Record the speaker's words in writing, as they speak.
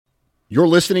You're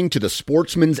listening to the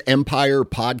Sportsman's Empire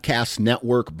Podcast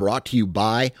Network, brought to you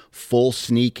by Full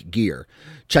Sneak Gear.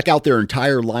 Check out their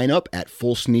entire lineup at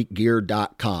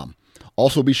fullsneakgear.com.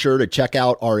 Also be sure to check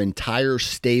out our entire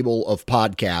stable of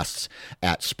podcasts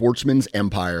at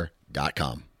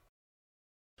sportsmansempire.com.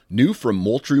 New from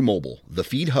Moultrie Mobile, the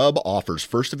Feed Hub offers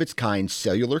first-of-its-kind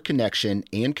cellular connection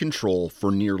and control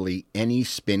for nearly any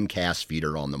spin cast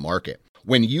feeder on the market.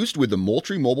 When used with the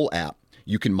Moultrie Mobile app,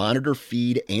 you can monitor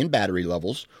feed and battery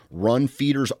levels, run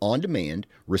feeders on demand,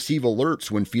 receive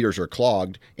alerts when feeders are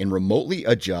clogged, and remotely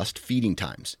adjust feeding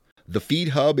times. The Feed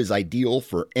Hub is ideal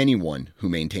for anyone who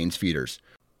maintains feeders.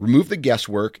 Remove the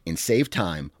guesswork and save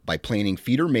time by planning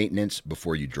feeder maintenance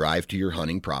before you drive to your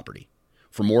hunting property.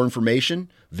 For more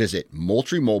information, visit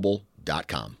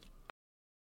moultriemobile.com.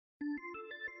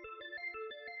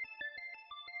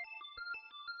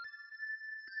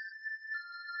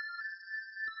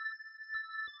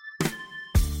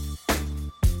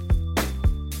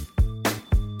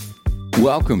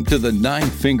 Welcome to the Nine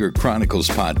Finger Chronicles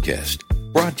podcast,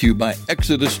 brought to you by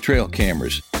Exodus Trail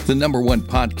Cameras, the #1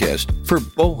 podcast for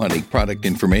bow hunting product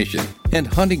information and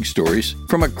hunting stories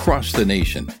from across the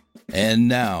nation. And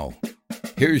now,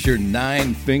 here's your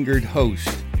nine-fingered host,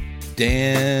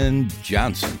 Dan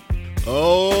Johnson.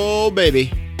 Oh,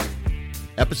 baby.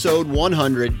 Episode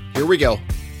 100. Here we go.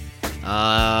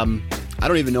 I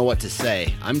don't even know what to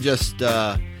say. I'm just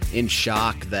in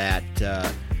shock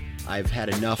that I've had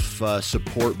enough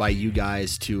support by you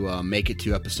guys to make it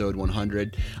to episode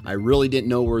 100. I really didn't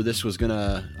know where this was going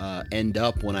to end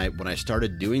up when I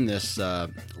started doing this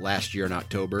last year in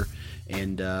October.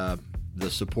 And the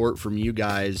support from you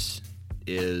guys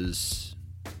is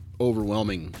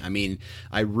overwhelming. I mean,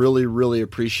 I really, really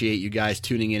appreciate you guys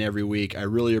tuning in every week. I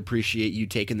really appreciate you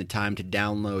taking the time to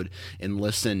download and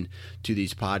listen to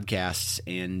these podcasts.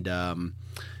 And,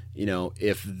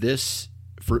 if this...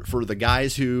 For the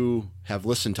guys who have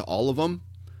listened to all of them,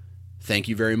 thank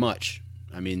you very much.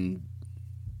 I mean,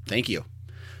 thank you.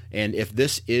 And if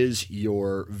this is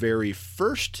your very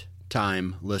first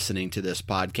time listening to this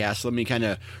podcast, let me kind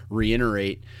of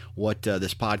reiterate what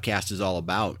this podcast is all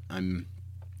about.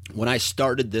 When I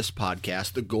started this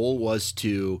podcast, the goal was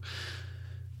to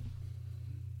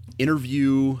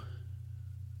interview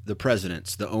the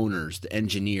presidents, the owners, the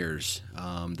engineers,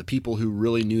 the people who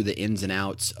really knew the ins and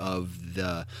outs of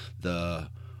the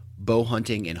bow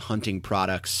hunting and hunting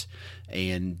products,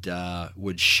 and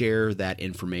would share that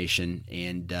information.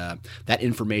 And that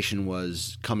information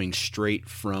was coming straight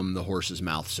from the horse's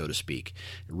mouth, so to speak,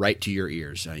 right to your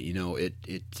ears.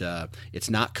 It's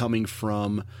not coming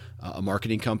from a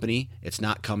marketing company. It's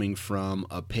not coming from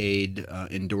a paid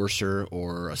endorser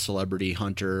or a celebrity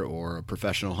hunter or a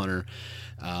professional hunter,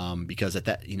 because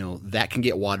that can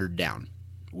get watered down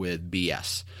with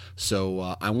BS.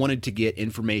 So I wanted to get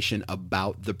information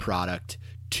about the product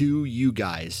to you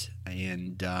guys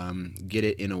and get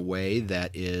it in a way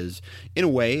that is,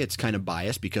 it's kind of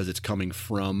biased because it's coming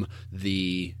from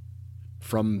the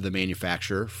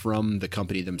manufacturer, from the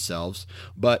company themselves,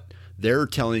 but they're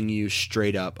telling you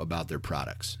straight up about their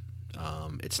products.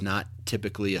 It's not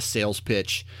typically a sales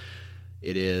pitch.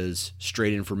 It is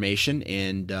straight information,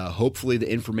 and hopefully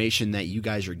the information that you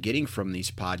guys are getting from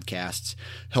these podcasts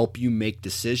help you make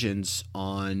decisions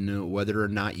on whether or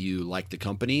not you like the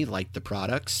company, like the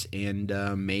products, and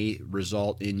may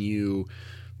result in you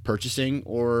purchasing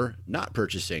or not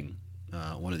purchasing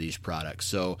one of these products.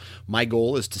 So my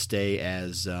goal is to stay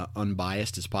as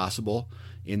unbiased as possible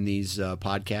in these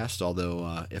podcasts,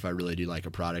 although if I really do like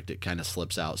a product, it kind of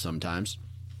slips out sometimes.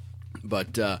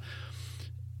 But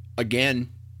again,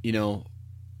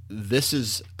 this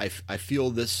is, I feel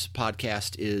this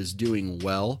podcast is doing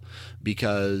well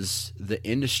because the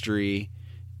industry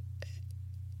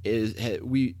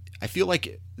I feel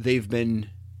like they've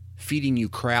been feeding you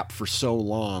crap for so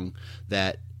long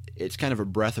that it's kind of a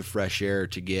breath of fresh air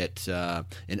to get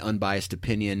an unbiased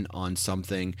opinion on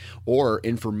something, or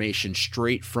information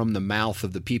straight from the mouth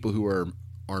of the people who are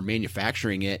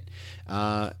manufacturing it,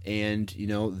 and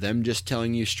them just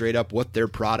telling you straight up what their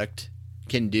product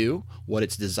can do, what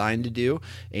it's designed to do,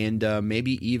 and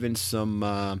maybe even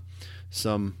some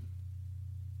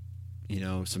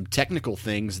technical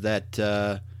things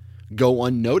that go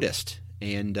unnoticed.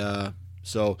 And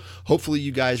so hopefully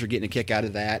you guys are getting a kick out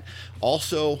of that.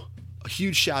 Also, a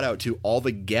huge shout out to all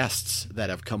the guests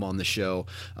that have come on the show,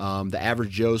 the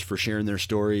Average Joes for sharing their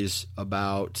stories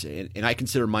about, and I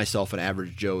consider myself an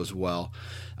Average Joe as well.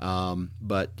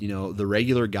 But the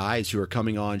regular guys who are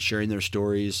coming on, sharing their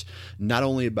stories, not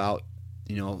only about,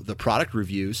 the product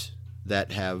reviews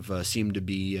that have seemed to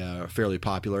be fairly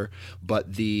popular,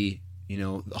 but the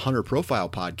the Hunter Profile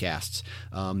podcasts,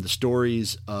 the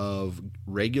stories of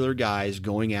regular guys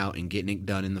going out and getting it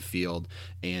done in the field.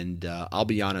 And I'll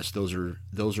be honest, those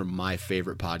are my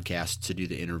favorite podcasts to do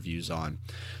the interviews on.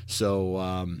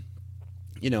 So,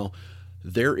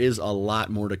 there is a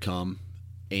lot more to come,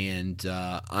 and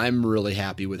I'm really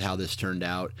happy with how this turned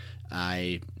out.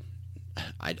 I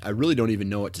really don't even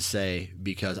know what to say,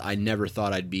 because I never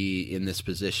thought I'd be in this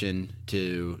position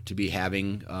to be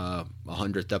having a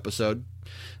 100th episode.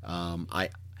 I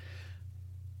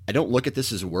don't look at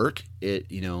this as work. It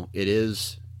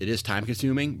is time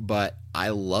consuming, but I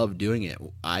love doing it.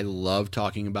 I love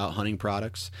talking about hunting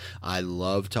products. I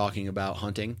love talking about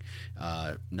hunting,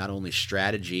 not only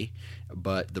strategy,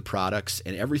 but the products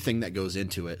and everything that goes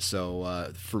into it.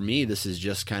 So for me, this is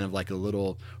just kind of like a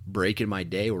little break in my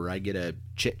day where I get a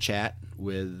chit chat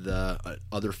with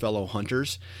other fellow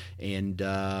hunters, and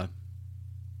you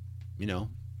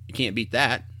can't beat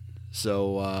that.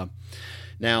 So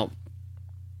now,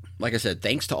 like I said,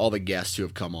 thanks to all the guests who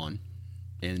have come on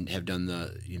and have done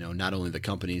the, not only the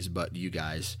companies, but you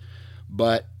guys.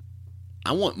 But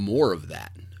I want more of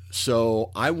that.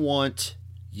 So I want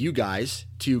you guys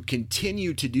to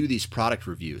continue to do these product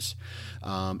reviews.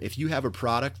 If you have a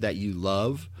product that you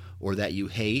love, or that you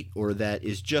hate, or that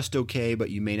is just okay, but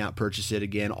you may not purchase it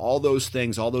again, all those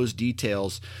things, all those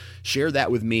details, share that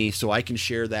with me so I can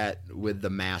share that with the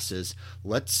masses.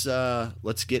 Let's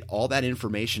get all that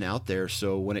information out there,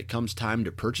 so when it comes time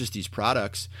to purchase these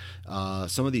products,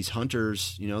 some of these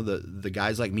hunters, the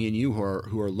guys like me and you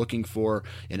who are looking for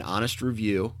an honest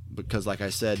review, because like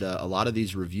I said, a lot of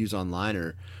these reviews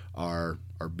online are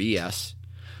BS.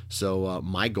 So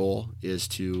my goal is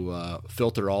to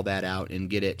filter all that out and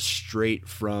get it straight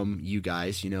from you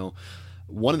guys.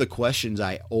 One of the questions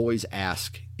I always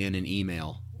ask in an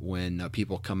email when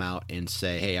people come out and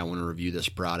say, hey, I want to review this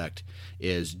product,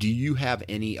 is, do you have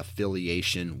any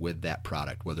affiliation with that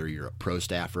product, whether you're a pro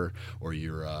staffer or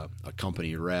you're a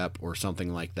company rep or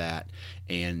something like that.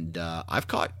 And I've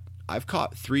caught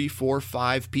 3, 4,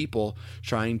 5 people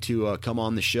trying to come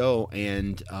on the show,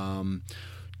 and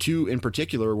 2 in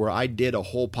particular where I did a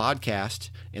whole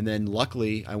podcast, and then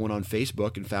luckily I went on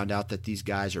Facebook and found out that these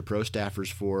guys are pro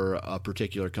staffers for a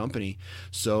particular company.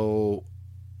 So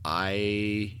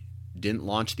I didn't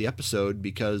launch the episode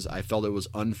because I felt it was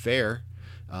unfair.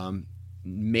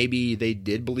 Maybe they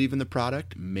did believe in the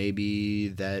product, maybe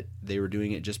that they were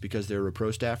doing it just because they were a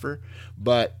pro staffer,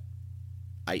 but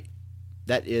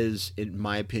that is, in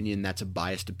my opinion, that's a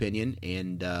biased opinion,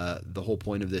 and the whole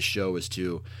point of this show is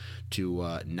to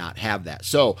not have that.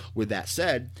 So with that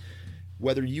said,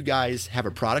 whether you guys have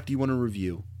a product you want to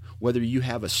review, whether you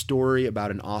have a story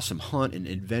about an awesome hunt, an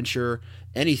adventure,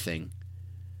 anything,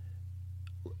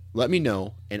 let me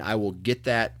know, and I will get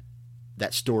that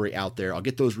story out there. I'll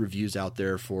get those reviews out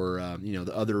there for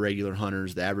the other regular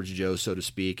hunters, the average Joe, so to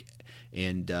speak,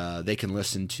 and they can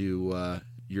listen to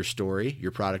your story,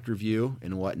 your product review,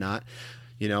 and whatnot.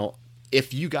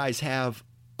 If you guys have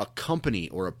a company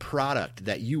or a product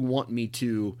that you want me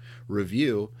to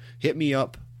review, hit me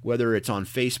up, whether it's on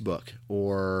Facebook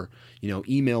or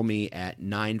email me at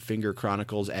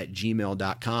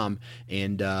 9fingerchronicles@gmail.com,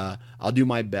 and I'll do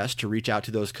my best to reach out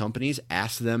to those companies,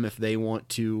 ask them if they want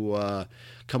to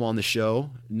come on the show.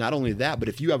 Not only that, but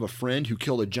if you have a friend who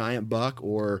killed a giant buck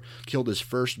or killed his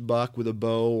first buck with a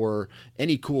bow or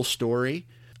any cool story,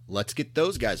 let's get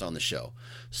those guys on the show.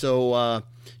 So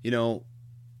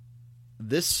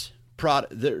this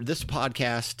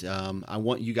podcast, I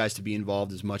want you guys to be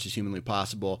involved as much as humanly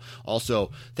possible.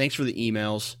 Also, thanks for the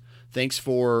emails. Thanks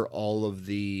for all of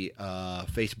the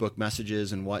Facebook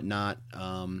messages and whatnot,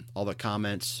 all the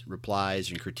comments, replies,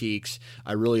 and critiques.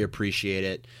 I really appreciate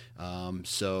it.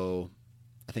 So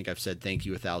I think I've said thank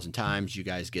you 1,000 times. You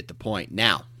guys get the point.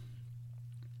 Now,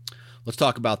 let's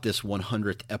talk about this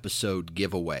 100th episode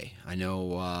giveaway. I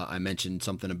know I mentioned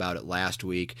something about it last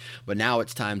week, but now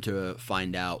it's time to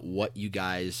find out what you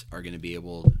guys are going to be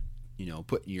able,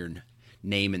 put your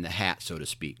name in the hat, so to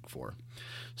speak, for.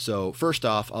 So first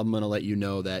off, I'm going to let you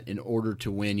know that in order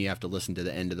to win, you have to listen to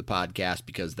the end of the podcast,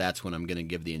 because that's when I'm going to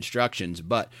give the instructions.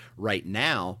 But right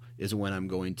now is when I'm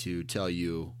going to tell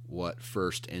you what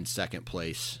first and second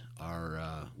place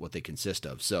are, what they consist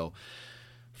of. So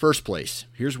first place,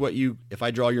 here's what if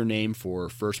I draw your name for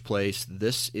first place,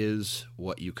 this is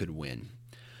what you could win.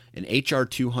 An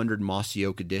HR200 Mossy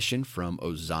Oak Edition from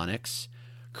Ozonics,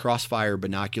 Crossfire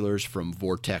binoculars from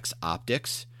Vortex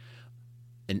Optics,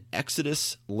 an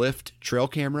Exodus Lift trail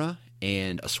camera,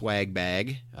 and a swag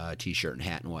bag, t-shirt and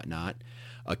hat and whatnot,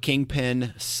 a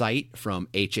Kingpin sight from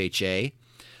HHA,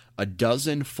 a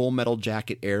dozen Full Metal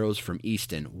Jacket arrows from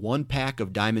Easton, 1 pack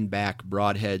of Diamondback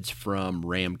broadheads from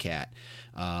Ramcat,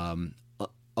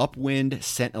 Upwind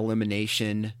Scent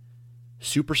Elimination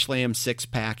Super Slam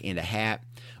 6-pack and a hat,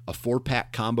 a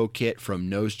 4-pack combo kit from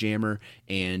Nose Jammer,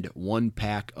 and 1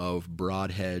 pack of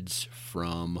broadheads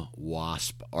from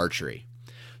Wasp Archery.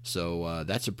 So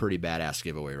that's a pretty badass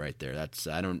giveaway right there.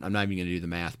 I'm not even going to do the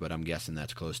math, but I'm guessing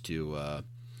that's close to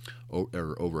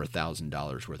over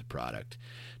 $1,000 worth of product.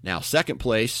 Now, second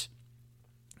place,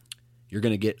 you're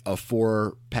going to get a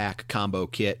 4-pack combo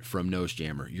kit from Nose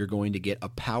Jammer. You're going to get a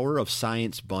Power of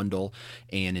Science bundle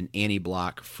and an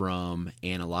anti-block from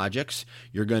Analogics.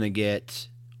 You're going to get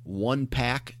 1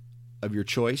 pack of your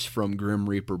choice from Grim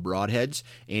Reaper broadheads,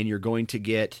 and you're going to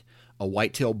get a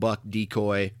whitetail buck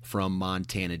decoy from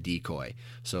Montana Decoy.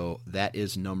 So that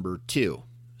is number 2.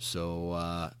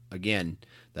 So again,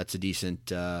 that's a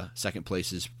decent second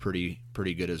place is pretty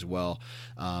good as well.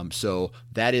 So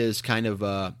that is kind of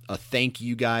a thank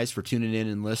you guys for tuning in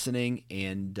and listening.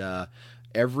 And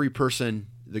every person,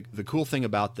 the cool thing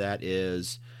about that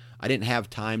is I didn't have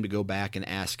time to go back and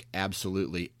ask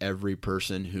absolutely every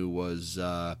person who was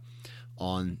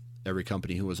on every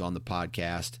company who was on the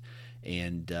podcast.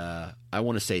 And I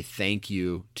want to say thank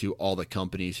you to all the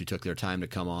companies who took their time to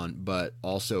come on, but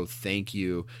also thank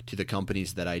you to the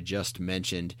companies that I just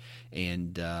mentioned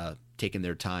and taking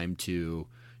their time to,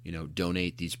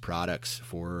 donate these products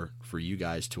for you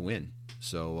guys to win.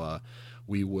 So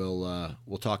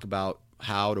we'll talk about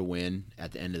how to win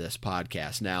at the end of this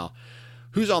podcast. Now,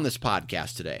 who's on this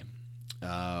podcast today?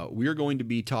 We're going to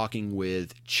be talking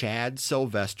with Chad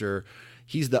Sylvester.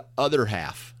 He's the other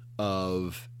half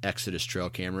of Exodus Trail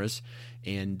Cameras,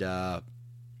 and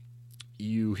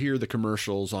you hear the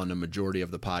commercials on the majority of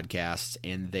the podcasts,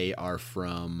 and they are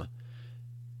from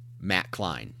Matt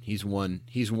Klein. He's one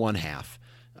half.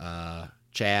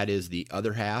 Chad is the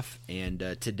other half,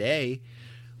 and today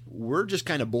we're just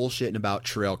kind of bullshitting about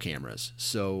trail cameras.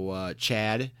 So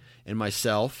Chad and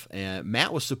myself,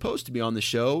 Matt was supposed to be on the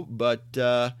show, but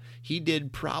he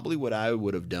did probably what I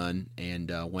would have done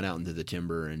and went out into the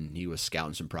timber, and he was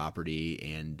scouting some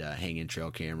property and hanging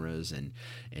trail cameras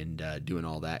and doing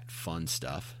all that fun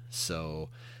stuff. So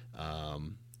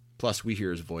plus we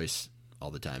hear his voice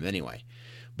all the time anyway.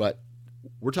 But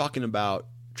we're talking about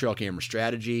trail camera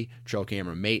strategy, trail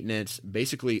camera maintenance,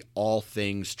 basically all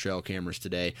things trail cameras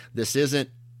today. This isn't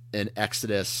an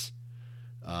Exodus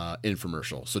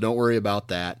infomercial, so don't worry about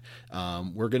that.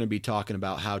 We're going to be talking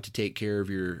about how to take care of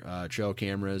your trail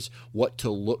cameras, what to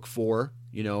look for.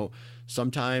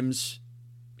 Sometimes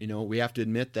we have to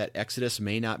admit that Exodus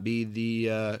may not be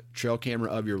the trail camera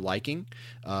of your liking.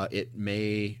 It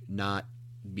may not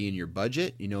be in your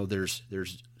budget.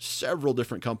 There's several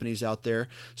different companies out there.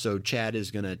 So Chad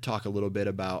is going to talk a little bit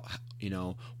about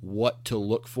what to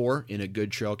look for in a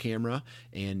good trail camera,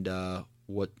 and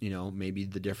what maybe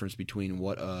the difference between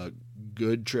what a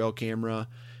good trail camera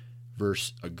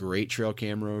versus a great trail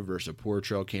camera versus a poor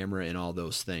trail camera, and all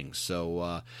those things.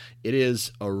 So it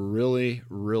is a really,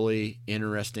 really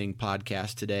interesting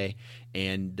podcast today.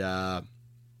 And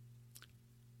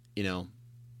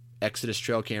Exodus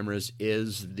Trail Cameras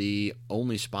is the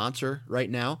only sponsor right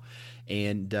now,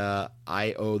 and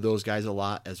I owe those guys a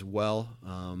lot as well.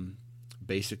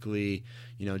 Basically,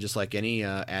 just like any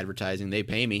advertising, they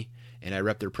pay me and I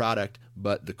rep their product.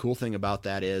 But the cool thing about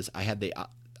that is I had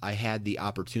the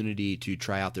opportunity to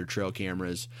try out their trail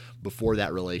cameras before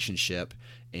that relationship,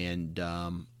 and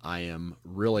I am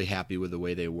really happy with the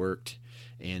way they worked.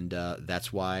 And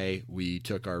that's why we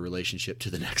took our relationship to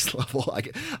the next level.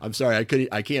 I'm sorry,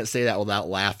 I can't say that without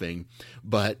laughing,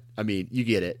 but I mean, you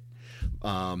get it.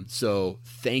 So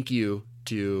thank you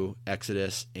to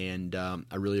Exodus, and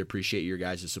I really appreciate your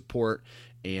guys' support.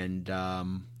 And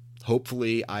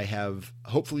hopefully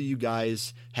you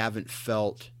guys haven't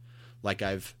felt like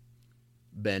I've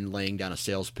been laying down a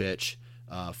sales pitch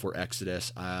for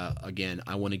Exodus. Again,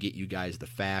 I want to get you guys the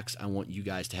facts. I want you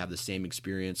guys to have the same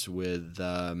experience with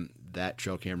that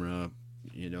trail camera,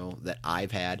 that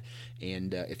I've had.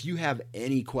 And if you have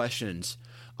any questions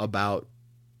about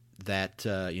that,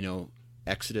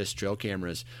 Exodus trail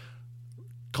cameras,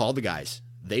 call the guys.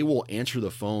 They will answer the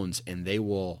phones, and they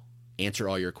will answer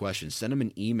all your questions. Send them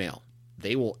an email.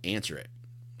 They will answer it.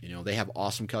 They have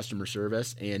awesome customer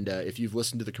service. And if you've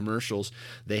listened to the commercials,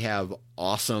 they have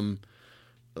awesome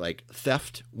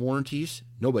theft warranties.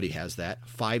 Nobody has that.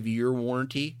 5-year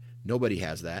warranty. Nobody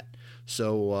has that.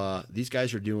 So these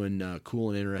guys are doing cool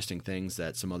and interesting things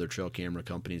that some other trail camera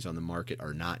companies on the market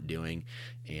are not doing.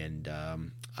 And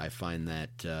I find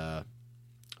that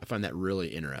I find that really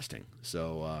interesting.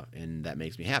 So, and that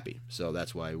makes me happy. So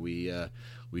that's why we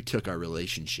took our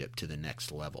relationship to the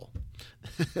next level.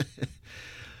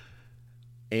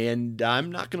 And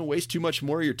I'm not going to waste too much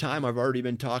more of your time. I've already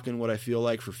been talking what I feel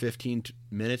like for 15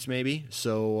 minutes maybe.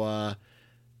 So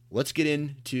let's get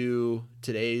into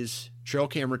today's Trail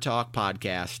Camera Talk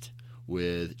podcast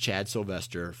with Chad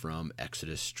Sylvester from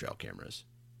Exodus Trail Cameras.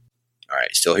 All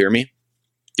right, still hear me?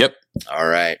 Yep. All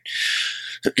right.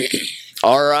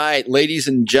 All right, ladies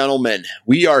and gentlemen,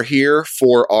 we are here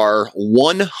for our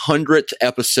 100th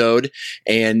episode,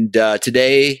 and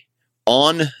today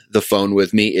on the phone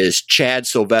with me is Chad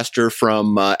Sylvester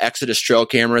from Exodus Trail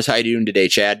Cameras. How you doing today,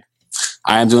 Chad?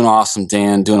 I am doing awesome,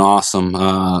 Dan. Doing awesome.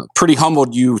 Pretty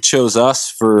humbled you chose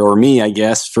us or me, I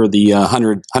guess, for the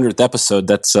 100th episode.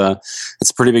 That's a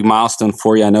pretty big milestone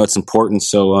for you. I know it's important,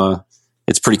 so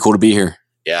it's pretty cool to be here.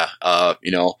 Yeah.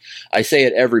 I say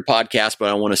it every podcast, but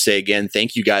I want to say again,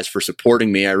 thank you guys for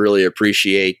supporting me. I really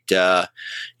appreciate, taking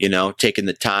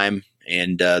the time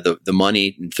and the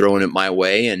money and throwing it my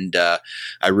way. And I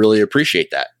really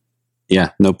appreciate that.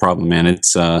 Yeah, no problem, man.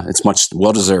 It's much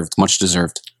well-deserved, much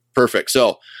deserved. Perfect.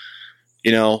 So,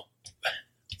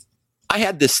 I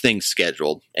had this thing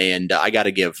scheduled, and I got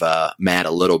to give Matt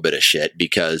a little bit of shit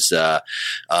because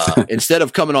instead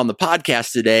of coming on the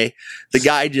podcast today, the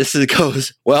guy just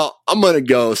goes, well, I'm going to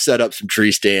go set up some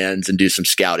tree stands and do some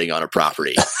scouting on a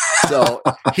property. So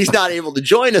he's not able to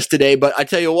join us today, but I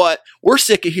tell you what, we're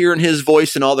sick of hearing his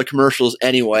voice in all the commercials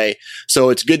anyway. So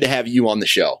it's good to have you on the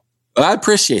show. I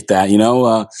appreciate that.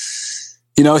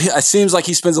 It seems like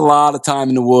he spends a lot of time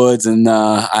in the woods, and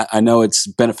I know it's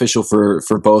beneficial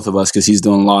for both of us because he's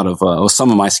doing a lot of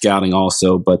some of my scouting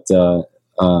also. But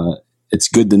it's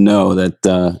good to know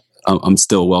that I'm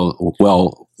still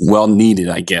well needed,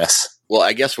 I guess. Well,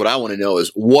 I guess what I want to know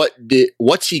is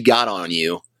what's he got on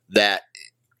you that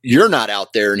you're not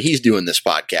out there and he's doing this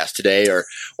podcast today,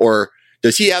 or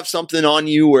does he have something on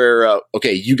you where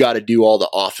you got to do all the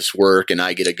office work and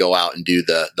I get to go out and do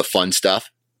the fun stuff?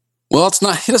 Well, it's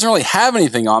not. He doesn't really have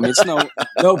anything on me. It's no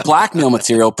blackmail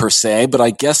material per se, but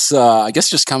I guess it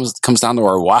just comes down to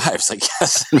our wives. I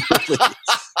guess the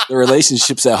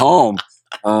relationships at home.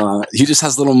 He just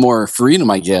has a little more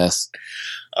freedom, I guess.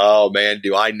 Oh man,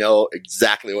 do I know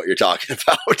exactly what you're talking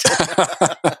about?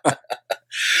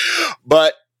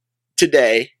 But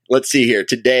today, let's see here.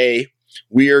 Today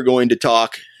we are going to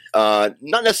talk.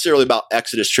 Not necessarily about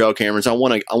Exodus Trail Cameras. I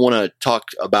want to talk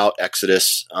about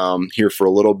Exodus here for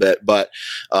a little bit, but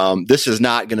this is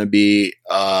not going to be,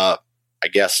 a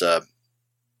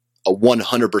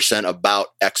 100% about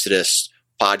Exodus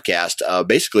podcast.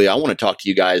 Basically, I want to talk to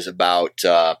you guys about,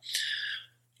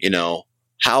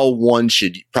 how one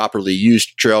should properly use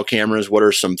trail cameras. What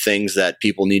are some things that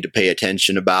people need to pay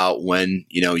attention about when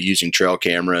using trail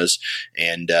cameras?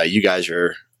 And you guys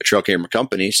are a trail camera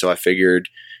company, so I figured.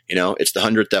 It's the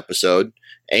 100th episode,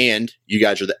 and you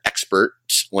guys are the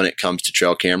experts when it comes to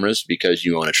trail cameras because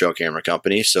you own a trail camera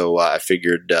company. So I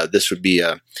figured this would be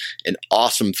an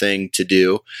awesome thing to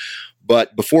do.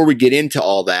 But before we get into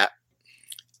all that,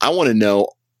 I want to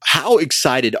know, how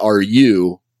excited are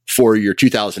you for your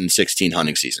 2016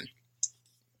 hunting season?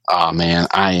 Oh man,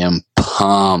 I am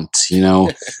pumped.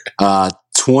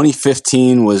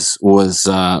 2015 was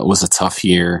a tough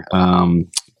year.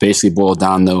 Basically boiled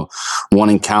down to one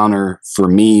encounter for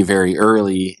me very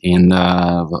early and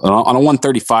on a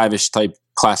 135-ish type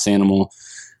class animal.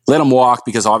 Let him walk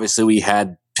because obviously we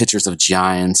had pictures of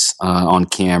giants on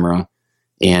camera.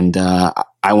 And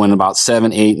I went about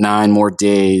 7, 8, 9 more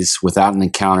days without an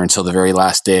encounter until the very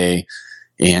last day.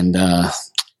 And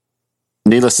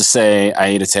needless to say, I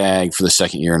ate a tag for the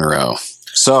second year in a row.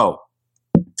 So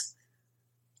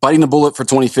biting the bullet for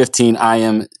 2015, I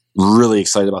am really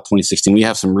excited about 2016. We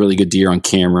have some really good deer on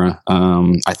camera.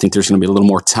 I think there's going to be a little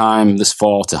more time this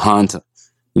fall to hunt.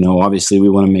 Obviously we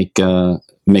want to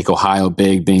make Ohio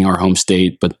big, being our home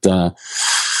state, but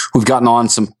we've gotten on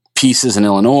some pieces in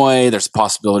Illinois. There's a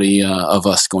possibility of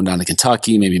us going down to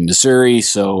Kentucky, maybe Missouri.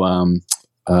 So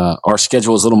our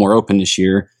schedule is a little more open this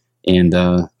year, and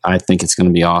I think it's going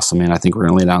to be awesome, man. I think we're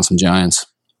going to lay down some giants.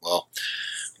 Well,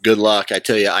 good luck. I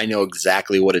tell you, I know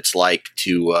exactly what it's like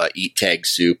to eat tag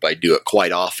soup. I do it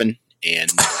quite often. And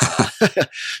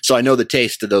so I know the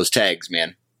taste of those tags,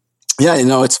 man. Yeah,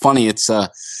 it's funny. It's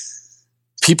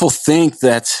people think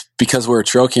that because we're a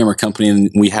trail camera company and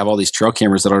we have all these trail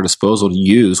cameras at our disposal to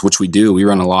use, which we do. We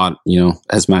run a lot,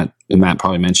 as Matt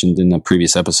probably mentioned in the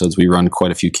previous episodes, we run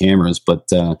quite a few cameras, but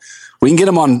we can get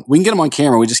them on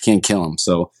camera. We just can't kill them.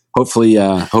 So hopefully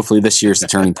this year's the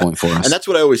turning point for us. And that's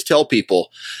what I always tell people.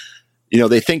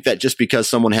 they think that just because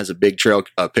someone has a big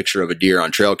picture of a deer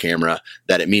on trail camera,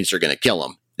 that it means they're going to kill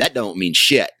them. That don't mean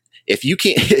shit. If you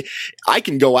can't, I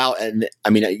can go out and, I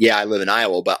mean, yeah, I live in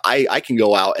Iowa, but I can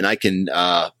go out and I can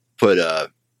put a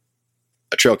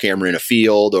trail camera in a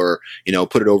field, or,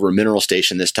 put it over a mineral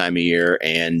station this time of year.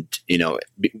 And,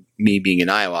 me being in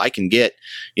Iowa, I can get,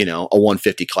 a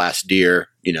 150 class deer,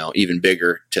 even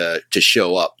bigger to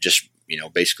show up just,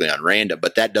 basically on random.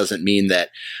 But that doesn't mean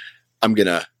that I'm going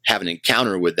to have an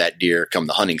encounter with that deer come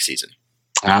the hunting season.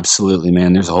 Absolutely,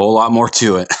 man. There's a whole lot more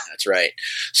to it. That's right.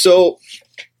 So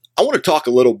I want to talk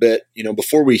a little bit,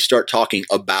 before we start talking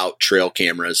about trail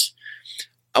cameras,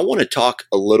 I want to talk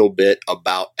a little bit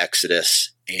about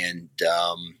Exodus and,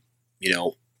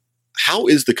 how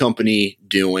is the company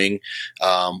doing?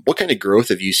 What kind of growth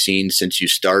have you seen since you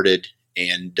started?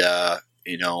 And,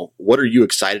 what are you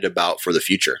excited about for the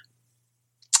future?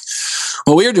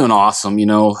 Well, we are doing awesome.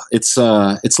 It's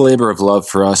a labor of love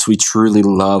for us. We truly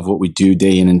love what we do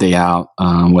day in and day out,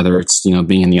 whether it's,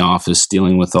 being in the office,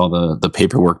 dealing with all the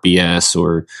paperwork BS,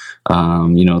 or,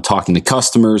 talking to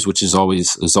customers, which is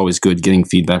always good, getting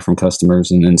feedback from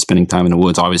customers, and then spending time in the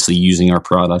woods, obviously using our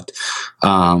product.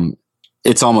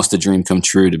 It's almost a dream come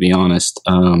true, to be honest.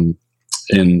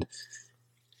 And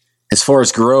as far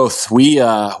as growth, we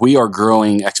are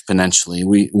growing exponentially.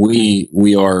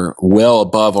 We are well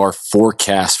above our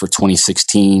forecast for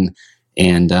 2016,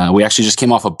 and we actually just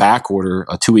came off a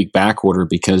 2-week back order,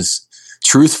 because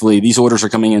truthfully, these orders are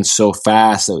coming in so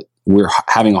fast that we're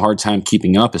having a hard time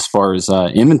keeping up as far as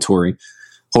holding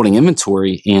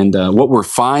inventory. And what we're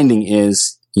finding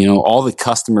is, all the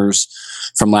customers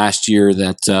from last year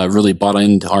that really bought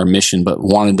into our mission, but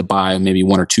wanted to buy maybe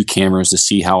 1 or 2 cameras to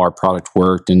see how our product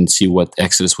worked and see what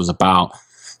Exodus was about.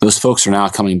 Those folks are now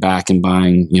coming back and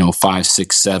buying, 5,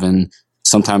 6, 7,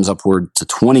 sometimes upward to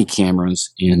 20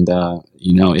 cameras. And,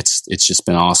 it's just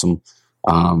been awesome.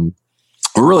 We're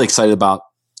really excited about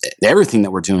everything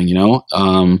that we're doing,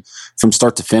 from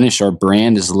start to finish. Our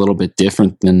brand is a little bit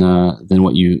different than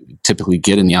what you typically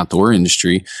get in the outdoor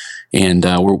industry. And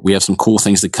we have some cool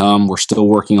things to come. We're still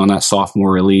working on that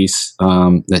sophomore release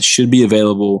that should be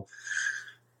available.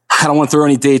 I don't want to throw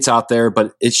any dates out there,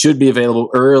 but it should be available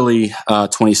early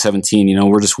 2017.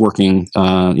 We're just working,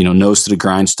 nose to the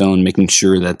grindstone, making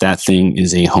sure that thing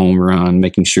is a home run,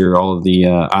 making sure all of the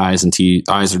I's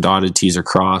are dotted, T's are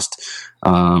crossed,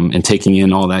 and taking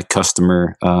in all that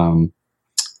customer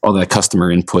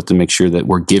input to make sure that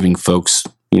we're giving folks,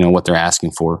 what they're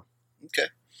asking for. Okay.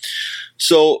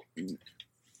 So,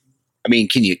 I mean,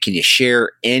 can you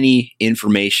share any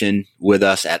information with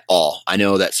us at all? I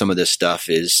know that some of this stuff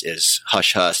is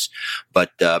hush hush,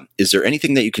 but is there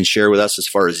anything that you can share with us as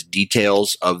far as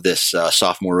details of this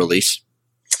sophomore release?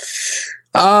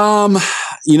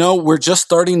 We're just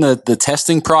starting the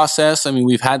testing process. I mean,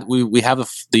 we have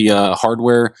the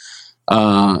hardware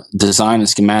design and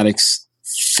schematics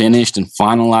finished and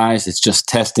finalized. It's just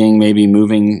testing, maybe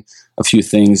moving a few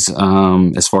things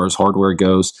as far as hardware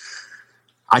goes.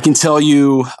 I can tell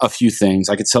you a few things.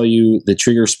 I can tell you the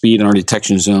trigger speed in our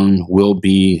detection zone will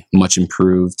be much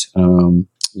improved.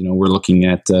 We're looking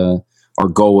at our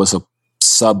goal was a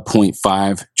sub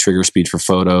 0.5 trigger speed for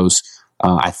photos.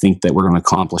 I think that we're going to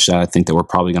accomplish that. I think that we're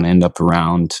probably going to end up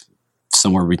around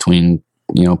somewhere between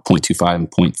 0.25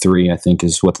 and 0.3. I think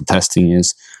is what the testing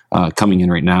is coming in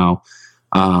right now.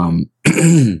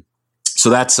 So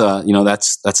that's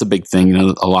a big thing.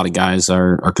 A lot of guys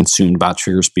are consumed about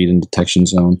trigger speed and detection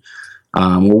zone.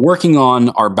 We're working on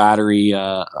our battery,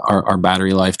 our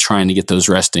battery life, trying to get those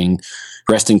resting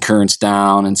currents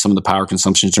down and some of the power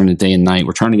consumptions during the day and night.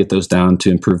 We're trying to get those down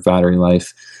to improve battery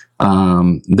life.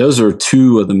 Those are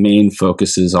two of the main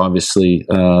focuses, obviously,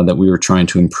 that we were trying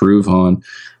to improve on.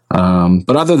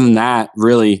 But other than that,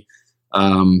 really,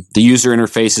 the user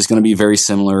interface is going to be very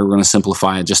similar. We're going to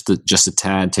simplify it just a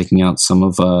tad, taking out some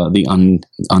of the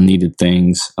unneeded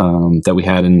things that we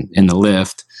had in the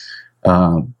lift.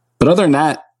 But other than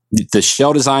that, the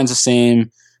shell design's the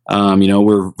same.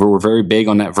 We're very big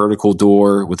on that vertical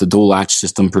door with the dual latch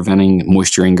system preventing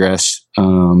moisture ingress.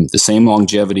 The same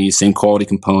longevity, same quality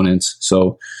components.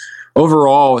 So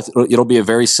overall, it'll be a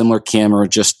very similar camera.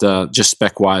 Just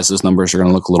spec wise, those numbers are going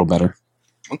to look a little better.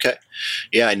 Okay.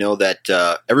 Yeah, I know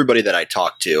that everybody that I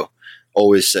talk to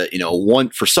always said,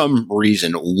 for some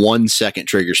reason, 1 second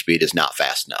trigger speed is not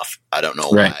fast enough. I don't know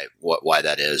why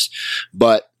that is,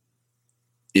 but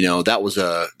that was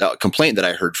a complaint that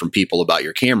I heard from people about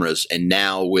your cameras. And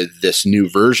now with this new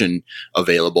version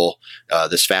available,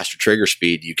 this faster trigger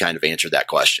speed, you kind of answered that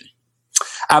question.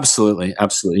 Absolutely.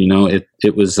 You know,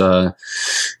 it was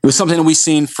something that we've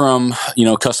seen from, you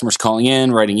know, customers calling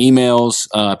in, writing emails,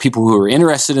 people who are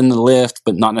interested in the lift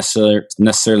but not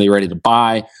necessarily ready to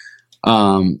buy.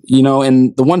 You know,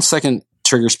 and the 1 second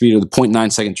trigger speed or the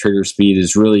 0.9 second trigger speed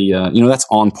is really, you know, that's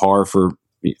on par for,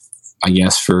 I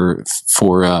guess, for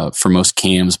most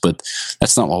cams, but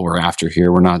that's not what we're after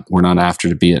here. We're not after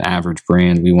to be an average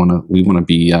brand. We want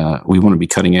to be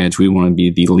cutting edge. We want to be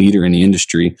the leader in the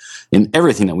industry in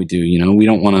everything that we do. You know, we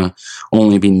don't want to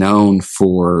only be known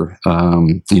for,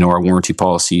 you know, our warranty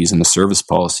policies and the service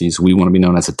policies. We want to be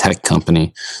known as a tech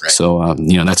company. Right. So,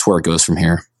 you know, that's where it goes from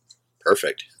here.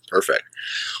 Perfect.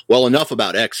 Well, enough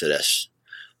about Exodus.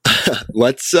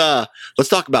 Let's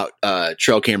talk about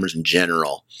trail cameras in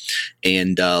general,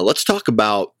 and let's talk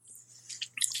about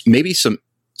maybe some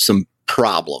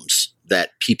problems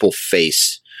that people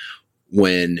face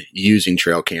when using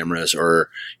trail cameras, or,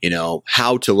 you know,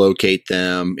 how to locate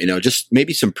them. You know, just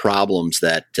maybe some problems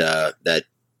that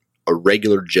a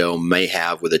regular Joe may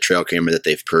have with a trail camera that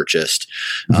they've purchased,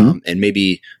 and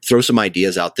maybe throw some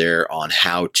ideas out there on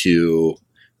how to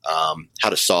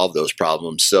solve those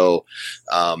problems. So,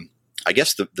 I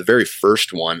guess the very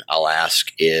first one I'll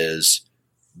ask is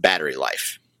battery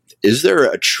life. Is there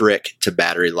a trick to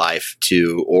battery life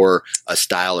or a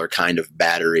style or kind of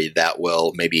battery that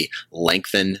will maybe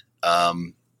lengthen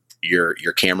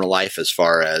your camera life as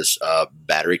far as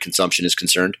battery consumption is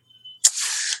concerned?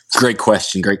 Great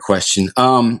question.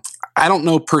 I don't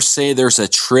know per se there's a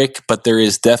trick, but there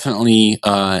is definitely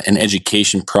an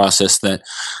education process that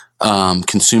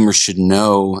consumers should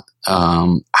know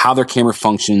how their camera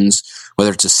functions,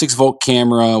 whether it's a 6-volt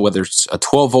camera, whether it's a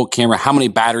 12-volt camera, how many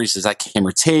batteries does that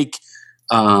camera take,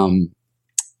 and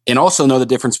also know the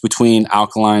difference between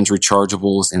alkalines,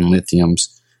 rechargeables, and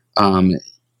lithiums.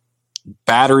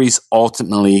 Batteries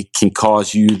ultimately can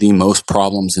cause you the most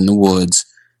problems in the woods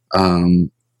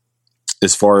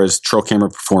as far as trail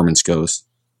camera performance goes.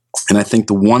 And I think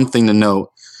the one thing to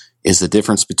note is the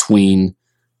difference between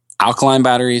alkaline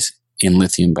batteries and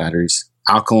lithium batteries.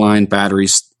 Alkaline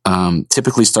batteries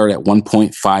typically start at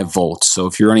 1.5 volts. So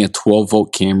if you're running a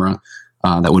 12-volt camera,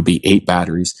 that would be 8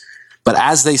 batteries. But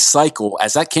as they cycle,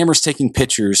 as that camera's taking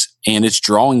pictures and it's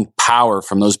drawing power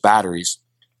from those batteries,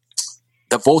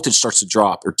 the voltage starts to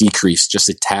drop or decrease just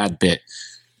a tad bit.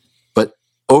 But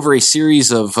over a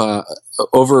series of,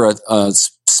 over a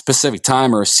specific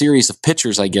time or a series of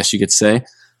pictures, I guess you could say,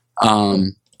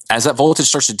 as that voltage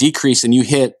starts to decrease and you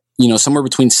hit, you know, somewhere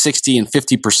between 60 and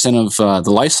 50% of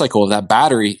the life cycle of that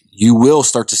battery, you will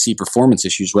start to see performance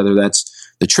issues, whether that's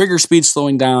the trigger speed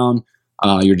slowing down,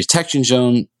 your detection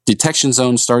zone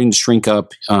starting to shrink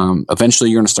up. Eventually,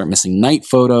 you're going to start missing night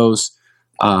photos.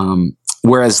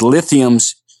 Whereas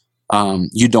lithiums,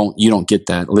 you don't get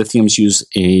that. Lithiums use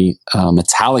a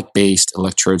metallic-based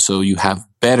electrode, so you have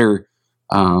better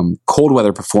cold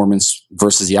weather performance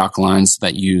versus the alkalines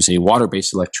that use a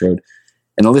water-based electrode.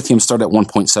 And the lithium start at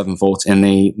 1.7 volts, and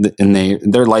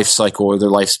their life cycle or their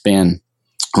lifespan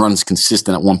runs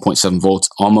consistent at 1.7 volts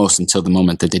almost until the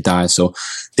moment that they die. So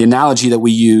the analogy that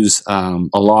we use a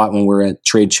lot when we're at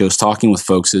trade shows talking with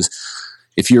folks is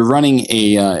if you're running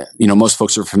most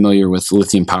folks are familiar with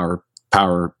lithium power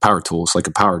tools like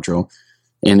a power drill.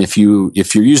 And if you're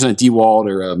using a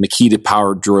DeWalt or a Makita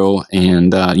power drill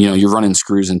and you're running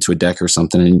screws into a deck or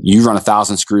something and you run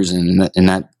 1,000 screws in and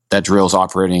that drill is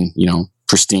operating,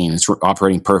 pristine. It's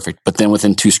operating perfect. But then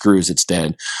within 2 screws, it's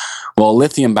dead. Well,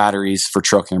 lithium batteries for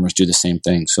trail cameras do the same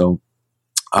thing. So,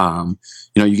 you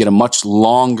get you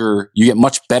get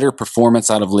much better performance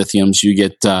out of lithiums. You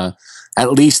get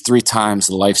at least 3 times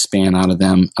the lifespan out of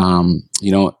them.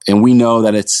 And we know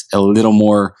that it's a little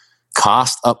more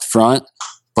cost up front,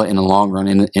 but in the long run,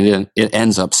 it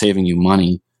ends up saving you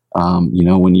money.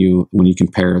 When you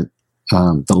compare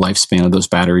the lifespan of those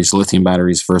batteries, lithium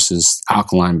batteries versus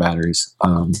alkaline batteries.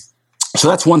 So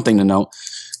that's one thing to note.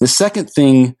 The second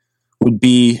thing would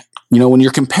be, when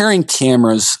you're comparing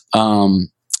cameras,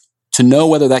 to know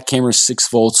whether that camera is 6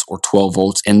 volts or 12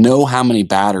 volts and know how many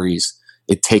batteries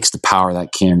it takes to power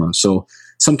that camera. So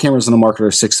some cameras in the market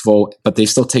are 6 volt, but they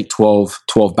still take 12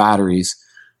 batteries.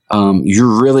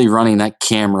 You're really running that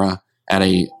camera at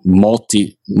a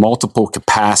multiple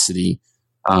capacity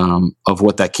of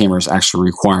what that camera is actually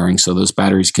requiring. So those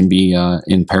batteries can be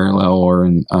in parallel or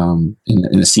in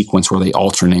a sequence where they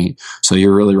alternate. So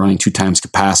you're really running 2 times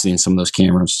capacity in some of those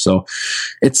cameras. So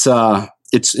it's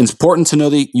important to know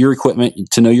your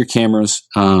equipment, to know your cameras,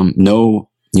 know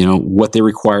what they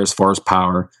require as far as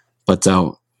power. But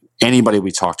anybody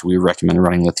we talk to, we recommend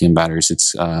running lithium batteries.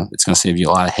 It's going to save you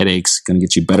a lot of headaches. Going to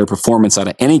get you better performance out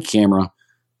of any camera.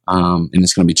 and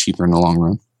it's going to be cheaper in the long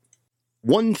run.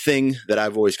 One thing that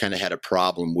I've always kind of had a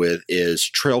problem with is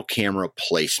trail camera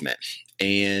placement,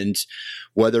 and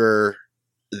whether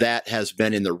that has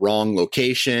been in the wrong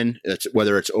location,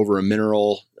 whether it's over a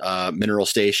mineral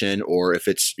station, or if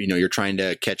it's, you're trying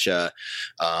to catch a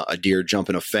deer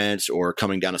jumping a fence or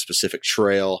coming down a specific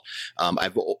trail.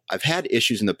 I've had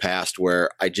issues in the past where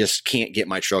I just can't get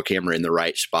my trail camera in the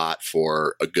right spot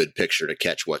for a good picture to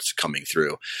catch what's coming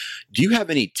through. Do you have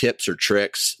any tips or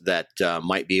tricks that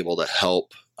might be able to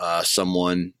help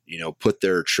someone, put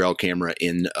their trail camera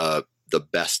in the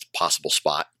best possible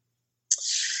spot?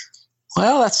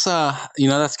 Well, that's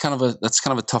kind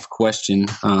of a tough question.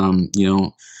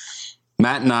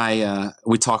 Matt and I,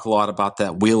 we talk a lot about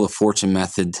that Wheel of Fortune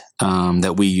method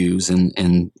that we use,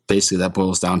 and basically that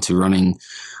boils down to running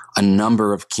a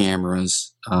number of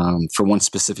cameras for one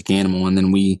specific animal, and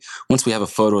then once we have a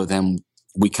photo of them,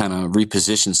 we kind of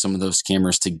reposition some of those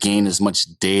cameras to gain as much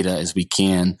data as we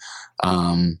can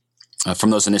from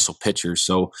those initial pictures.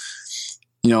 So,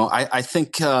 I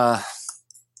think.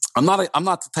 I'm not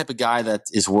the type of guy that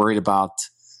is worried about,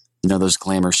 those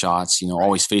glamour shots,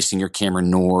 always facing your camera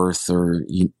north or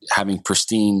having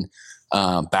pristine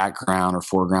background or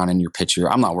foreground in your picture.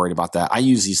 I'm not worried about that. I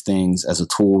use these things as a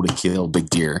tool to kill big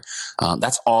deer.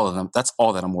 That's all of them. That's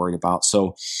all that I'm worried about.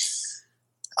 So,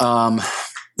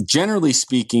 generally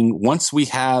speaking, once we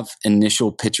have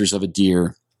initial pictures of a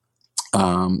deer,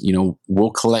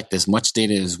 we'll collect as much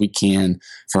data as we can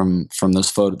from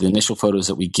those the initial photos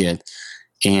that we get,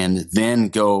 and then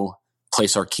go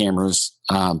place our cameras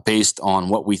based on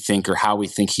what we think or how we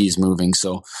think he's moving.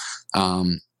 So, a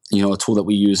tool that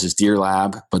we use is Deer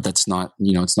Lab, but that's not,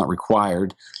 it's not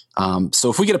required.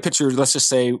 So if we get a picture, let's just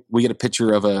say we get a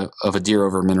picture of a deer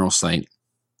over a mineral site,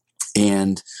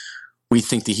 and we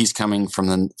think that he's coming from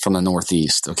the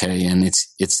northeast. Okay. And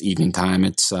it's evening time.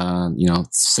 It's,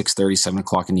 6:30, 7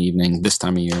 o'clock in the evening, this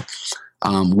time of year.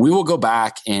 We will go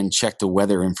back and check the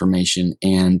weather information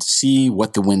and see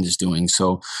what the wind is doing.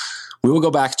 So we will go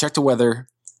back, check the weather,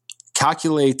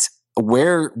 calculate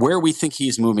where we think he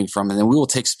is moving from, and then we will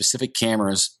take specific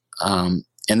cameras and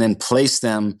then place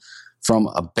them from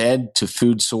a bed to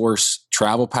food source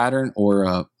travel pattern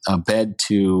or a bed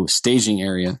to staging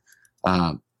area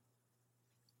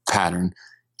pattern.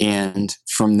 And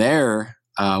from there,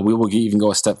 we will even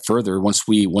go a step further once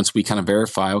we kind of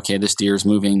verify, okay, this deer is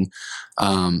moving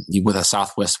with a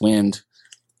southwest wind.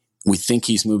 We think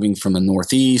he's moving from the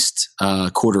northeast,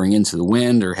 quartering into the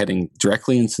wind or heading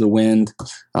directly into the wind,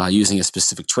 using a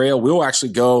specific trail. We will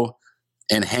actually go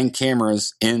and hang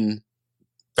cameras in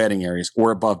bedding areas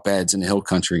or above beds in the hill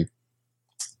country.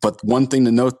 But one thing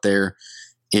to note there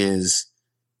is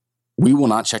we will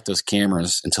not check those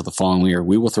cameras until the following year.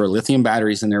 We will throw lithium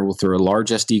batteries in there. We'll throw a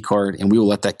large SD card, and we will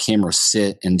let that camera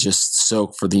sit and just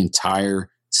soak for the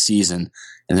entire season.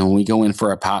 And then when we go in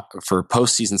for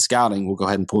postseason scouting, we'll go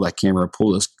ahead and pull that camera,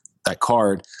 that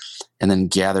card, and then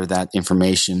gather that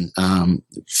information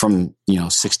from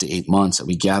 6 to 8 months that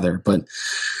we gather. But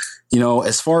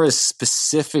as far as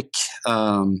specific,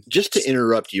 just to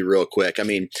interrupt you real quick, I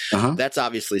mean, that's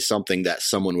obviously something that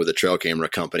someone with a trail camera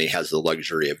company has the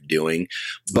luxury of doing.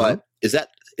 But is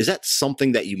that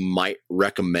something that you might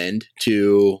recommend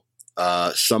to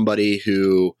somebody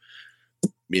who,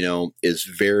 is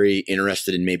very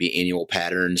interested in maybe annual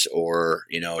patterns or,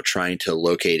 trying to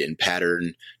locate and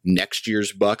pattern next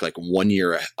year's buck, like 1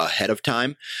 year ahead of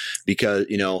time? Because,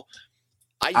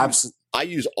 I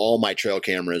use all my trail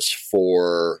cameras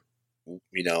for,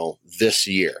 this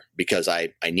year because I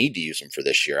need to use them for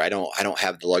this year. I don't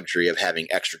have the luxury of having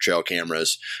extra trail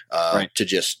cameras to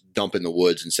just dump in the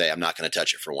woods and say, I'm not going to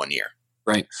touch it for 1 year.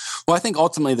 Right. Well, I think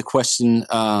ultimately the question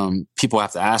people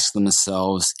have to ask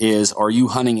themselves is, are you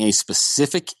hunting a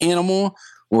specific animal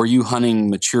or are you hunting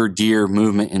mature deer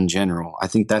movement in general? I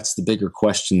think that's the bigger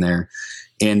question there.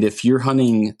 And if you're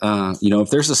hunting, if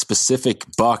there's a specific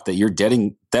buck that you're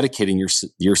dedicating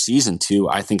your season to,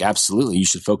 I think absolutely you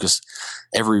should focus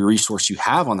every resource you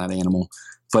have on that animal.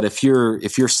 But if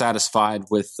you're satisfied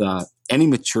with any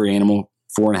mature animal,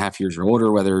 4.5 years or older,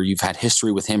 whether you've had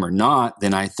history with him or not,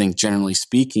 then I think generally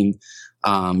speaking,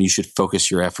 you should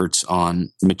focus your efforts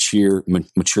on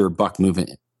mature buck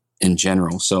movement in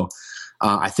general. So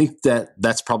I think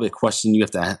that's probably a question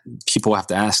people have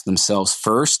to ask themselves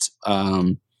first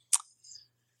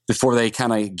before they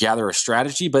kind of gather a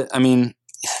strategy. But I mean,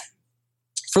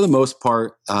 for the most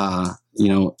part, a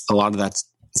lot of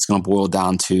it's going to boil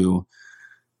down to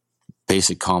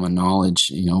basic common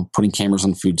knowledge, putting cameras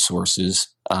on food sources,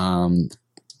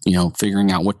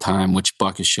 figuring out what time, which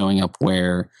buck is showing up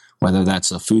where, whether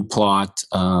that's a food plot,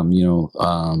 a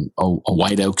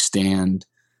white oak stand,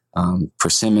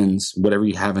 persimmons, whatever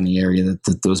you have in the area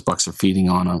that those bucks are feeding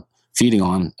on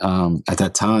at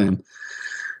that time.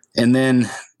 And then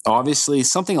obviously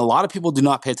something a lot of people do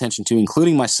not pay attention to,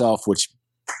 including myself, which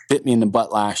bit me in the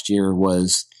butt last year,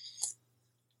 was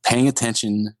paying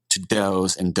attention to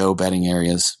does and doe bedding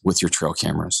areas with your trail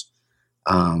cameras.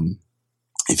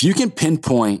 If you can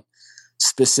pinpoint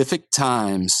specific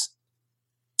times,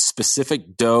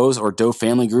 specific does or doe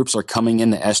family groups are coming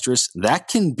into estrus, that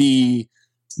can be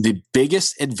the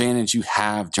biggest advantage you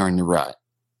have during the rut.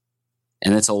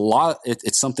 And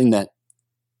it's something that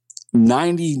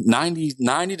 90 to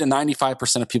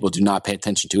 95% of people do not pay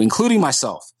attention to, including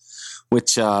myself,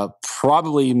 which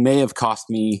probably may have cost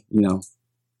me,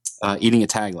 eating a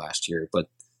tag last year. But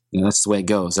that's the way it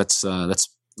goes. That's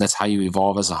how you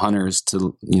evolve as a hunter, is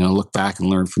to look back and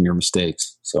learn from your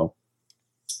mistakes. So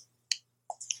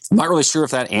I'm not really sure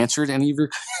if that answered any of your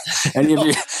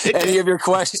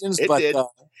questions, it but did.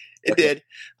 It did.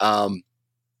 I'm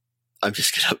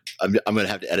gonna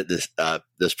have to edit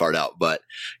this part out. But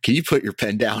can you put your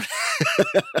pen down?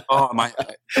 No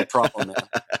problem, man.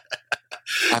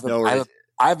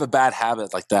 I have a bad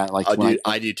habit like that. Like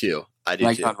I do too. I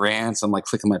do too. On rants, I'm like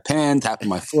clicking my pen, tapping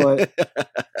my foot.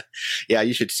 Yeah,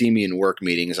 you should see me in work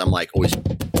meetings. I'm like always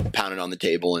pounding on the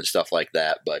table and stuff like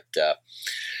that. But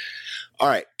all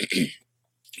right.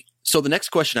 So the next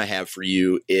question I have for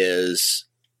you is,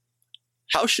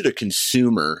 how should a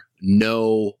consumer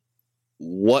know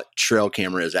what trail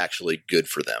camera is actually good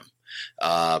for them?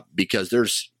 Because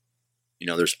there's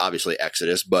obviously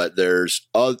Exodus, but there's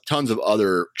tons of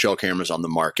other trail cameras on the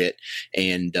market.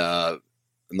 And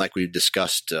like we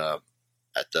discussed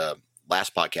at the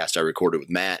last podcast I recorded with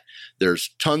Matt, there's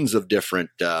tons of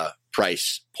different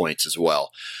price points as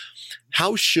well.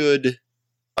 How should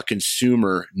a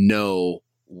consumer know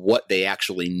what they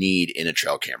actually need in a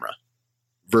trail camera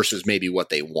versus maybe what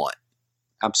they want?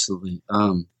 Absolutely.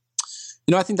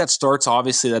 I think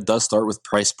that does start with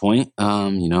price point. I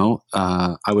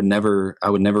would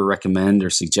never recommend or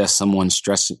suggest someone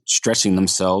stretching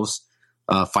themselves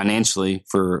financially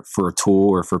for a tool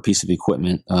or for a piece of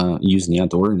equipment used in the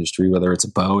outdoor industry, whether it's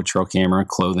a bow, a trail camera,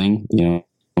 clothing,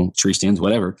 tree stands,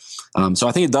 whatever. So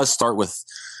I think it does start with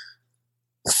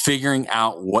figuring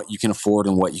out what you can afford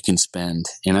and what you can spend.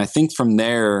 And I think from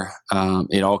there,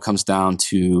 it all comes down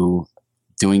to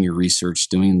doing your research,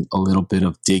 doing a little bit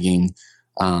of digging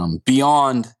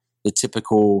beyond the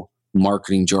typical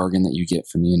marketing jargon that you get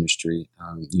from the industry.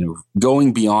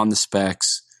 Going beyond the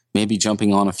specs, maybe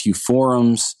jumping on a few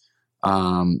forums,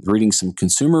 reading some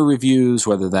consumer reviews,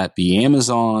 whether that be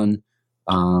Amazon.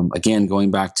 Again, going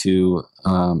back to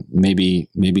maybe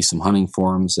some hunting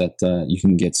forums that you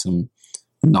can get some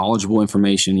knowledgeable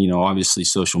information. Obviously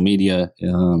social media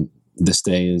this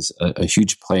day is a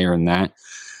huge player in that.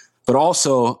 But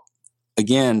also,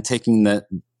 again, taking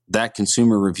that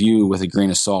consumer review with a grain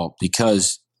of salt,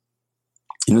 because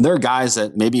there are guys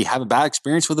that maybe have a bad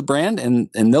experience with a brand and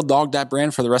they'll dog that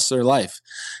brand for the rest of their life.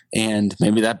 And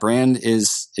maybe that brand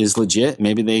is legit.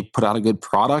 Maybe they put out a good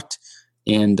product,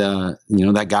 and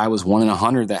that guy was 1 in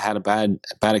 100 that had a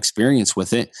bad experience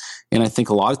with it. And I think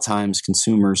a lot of times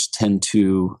consumers tend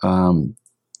to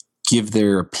give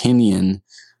their opinion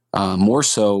more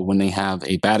so when they have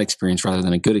a bad experience rather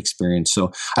than a good experience.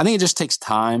 So I think it just takes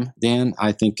time, Dan.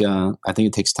 I think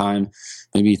it takes time,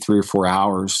 maybe 3 or 4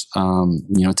 hours,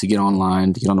 to get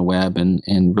online, to get on the web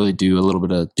and really do a little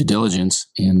bit of due diligence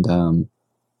and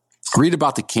read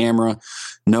about the camera.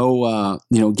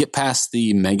 Get past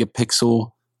the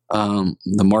megapixel,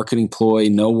 the marketing ploy,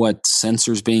 know what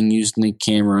sensors being used in the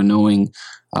camera, knowing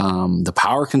the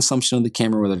power consumption of the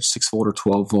camera, whether it's 6 volt or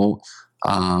 12 volt.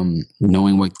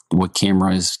 Knowing what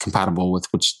camera is compatible with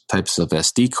which types of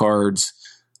SD cards.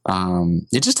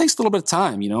 It just takes a little bit of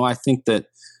time. I think that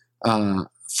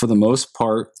for the most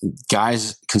part,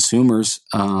 consumers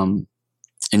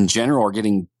in general are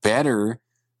getting better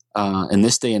in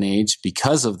this day and age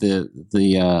because of the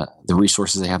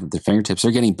resources they have at their fingertips. They're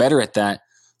getting better at that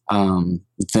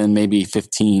than maybe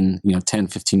 10,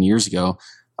 15 years ago.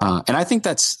 And I think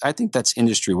that's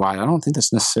industry wide. I don't think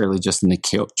that's necessarily just in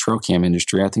the trail cam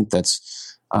industry. I think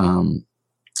that's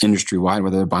industry wide,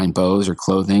 whether they're buying bows or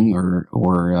clothing or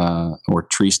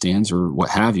tree stands or what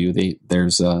have you.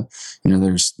 There's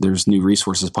new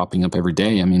resources popping up every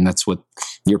day. I mean, that's what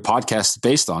your podcast is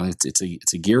based on.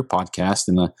 It's a gear podcast,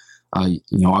 and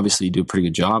obviously you do a pretty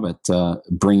good job at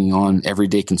bringing on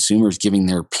everyday consumers, giving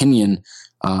their opinion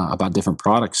about different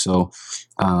products. So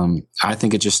I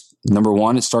think it number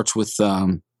one, it starts with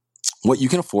what you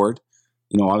can afford.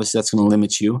 Obviously that's going to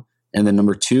limit you. And then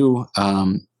number two,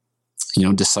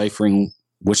 deciphering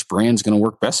which brand's going to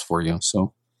work best for you.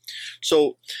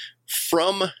 So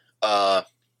from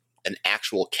an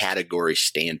actual category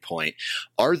standpoint,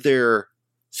 are there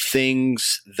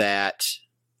things that,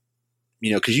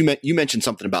 because you mentioned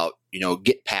something about,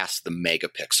 get past the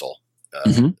megapixel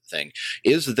thing.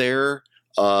 Is there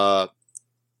a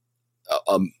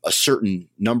certain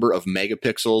number of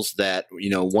megapixels that,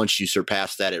 once you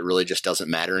surpass that, it really just doesn't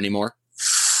matter anymore?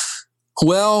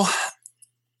 Well,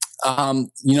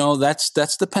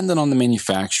 that's dependent on the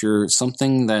manufacturer.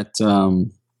 Something that,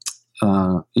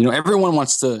 everyone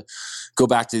wants to go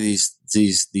back to these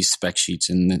spec sheets,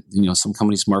 and some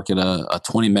companies market a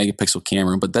 20 megapixel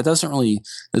camera, but that doesn't really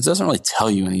tell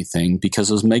you anything, because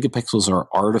those megapixels are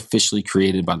artificially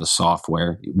created by the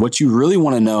software. What you really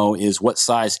want to know is what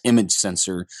size image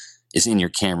sensor is in your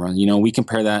camera. We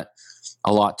compare that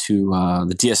a lot to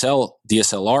the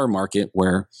DSLR market,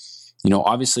 where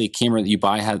obviously a camera that you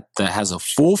buy that has a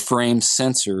full frame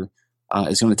sensor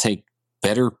is going to take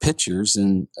better pictures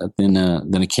than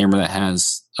a camera that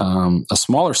has a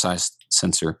smaller size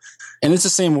sensor. And it's the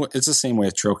same way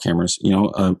with trail cameras.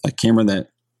 A camera that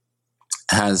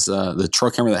has the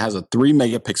trail camera that has a 3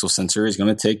 megapixel sensor is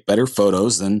going to take better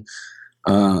photos than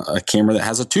a camera that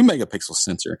has a 2 megapixel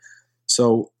sensor.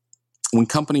 So when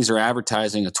companies are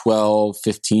advertising a 12,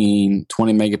 15,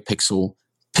 20 megapixel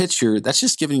picture, that's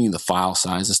just giving you the file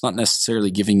size. It's not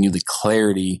necessarily giving you the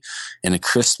clarity and the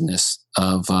crispness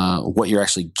of what you're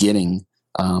actually getting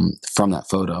from that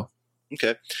photo.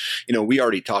 Okay. We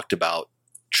already talked about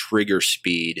trigger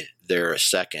speed there a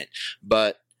second,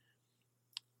 but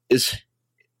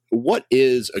what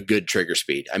is a good trigger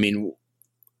speed? I mean,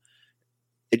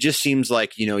 it just seems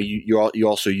like, you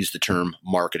also use the term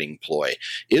marketing ploy.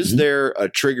 Is there a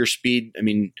trigger speed? I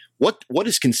mean, what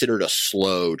is considered a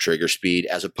slow trigger speed,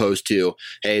 as opposed to,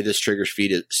 hey, this trigger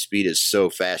speed is so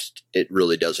fast it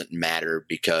really doesn't matter,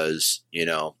 because,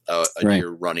 a deer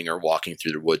running or walking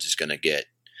through the woods is going to get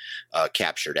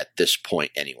captured at this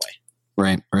point anyway.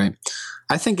 Right.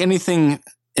 I think anything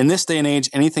in this day and age,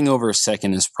 anything over a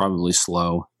second is probably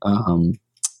slow. And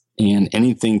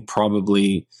anything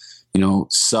probably,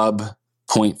 sub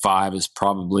 0.5 is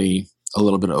probably a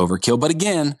little bit of overkill. But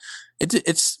again,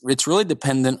 it's really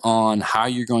dependent on how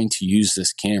you're going to use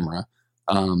this camera.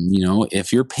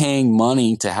 If you're paying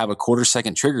money to have a quarter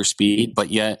second trigger speed, but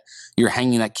yet you're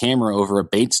hanging that camera over a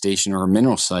bait station or a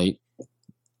mineral site,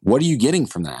 what are you getting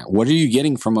from that? What are you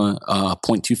getting from a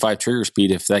 0.25 trigger speed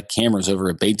if that camera's over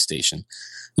a bait station?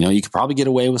 You could probably get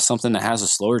away with something that has a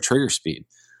slower trigger speed.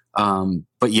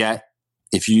 But yet,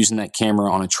 if you're using that camera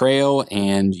on a trail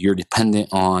and you're dependent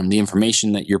on the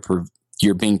information that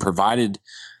you're being provided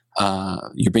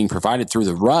through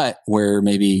the rut, where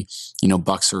maybe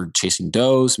bucks are chasing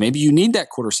does, maybe you need that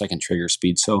quarter second trigger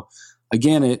speed. So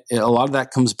again, a lot of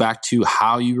that comes back to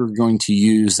how you are going to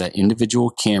use that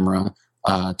individual camera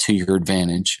to your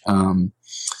advantage.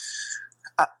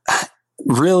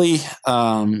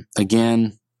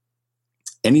 Again,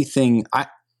 anything. I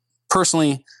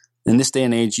personally, in this day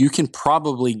and age, you can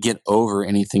probably get over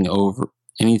anything over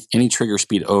any trigger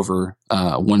speed over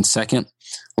 1 second.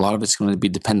 A lot of it's going to be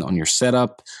dependent on your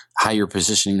setup, how you're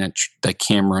positioning that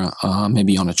camera,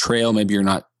 maybe on a trail. Maybe you're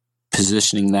not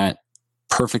positioning that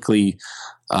perfectly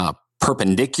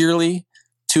perpendicularly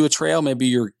to a trail. Maybe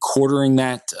you're quartering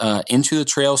that into the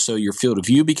trail, so your field of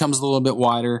view becomes a little bit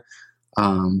wider.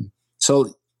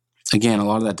 So again, a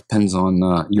lot of that depends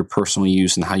on your personal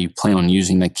use and how you plan on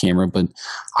using that camera. But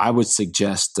I would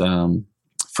suggest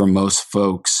for most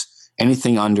folks,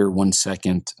 anything under 1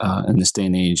 second in this day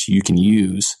and age, you can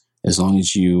use, as long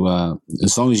as you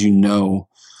know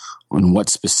in what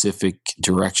specific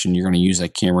direction you're going to use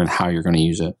that camera and how you're going to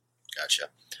use it. Gotcha.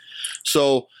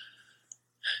 So,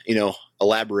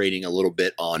 elaborating a little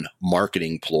bit on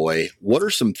marketing ploy, what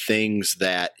are some things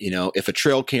that, if a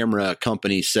trail camera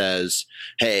company says,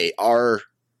 hey, our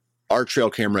trail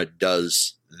camera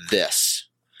does this,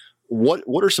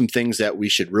 what are some things that we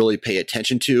should really pay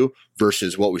attention to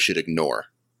versus what we should ignore?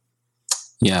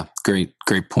 Yeah, great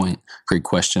point. Great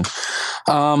question.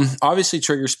 Obviously,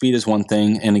 trigger speed is one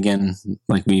thing, and again,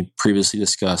 like we previously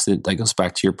discussed, that goes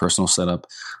back to your personal setup.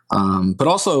 But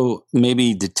also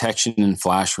maybe detection and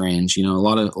flash range. A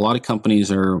lot of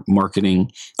companies are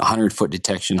marketing 100-foot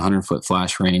detection, 100-foot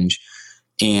flash range,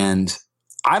 and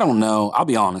I don't know. I'll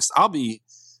be honest. I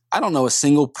don't know a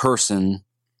single person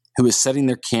who is setting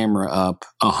their camera up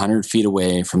 100 feet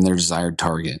away from their desired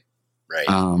target. Right.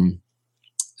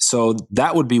 So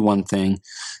that would be one thing.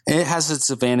 It has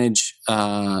its advantage,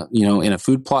 in a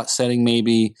food plot setting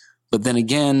maybe. But then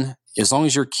again, as long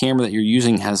as your camera that you're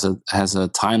using has a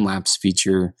time lapse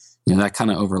feature, that kind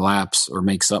of overlaps or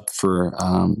makes up for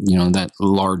that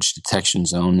large detection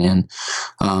zone. And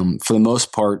for the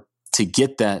most part, to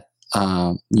get that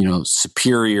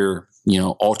superior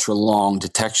ultra long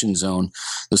detection zone,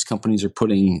 those companies are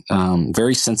putting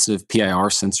very sensitive PIR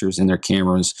sensors in their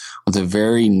cameras with a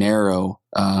very narrow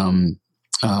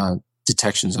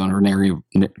detection zone, or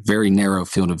very narrow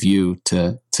field of view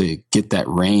to get that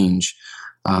range.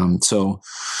 So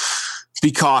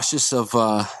be cautious of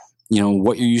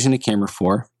what you're using the camera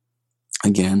for.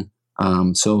 Again,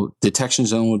 so detection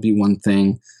zone would be one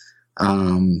thing.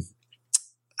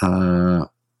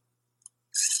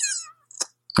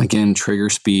 Again, trigger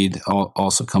speed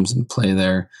also comes into play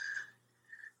there.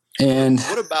 And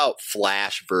what about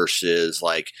flash versus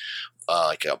like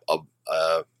a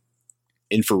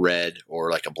infrared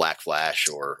or like a black flash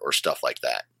or stuff like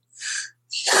that?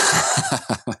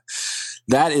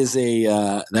 That is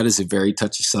a very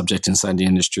touchy subject inside the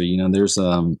industry. There's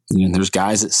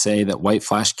guys that say that white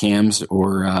flash cams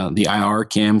or the IR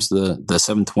cams, the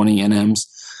 720 NMs,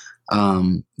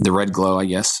 the red glow, I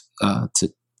guess,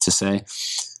 to say,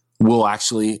 will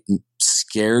actually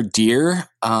scare deer.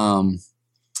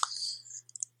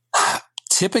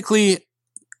 Typically,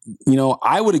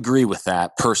 I would agree with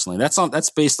that personally.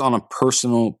 That's based on a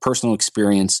personal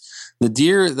experience. The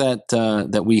deer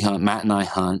that we hunt, Matt and I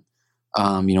hunt,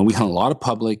 we hunt a lot of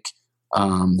public.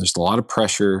 There's a lot of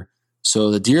pressure.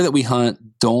 So the deer that we hunt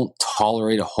don't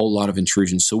tolerate a whole lot of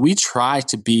intrusion. So we try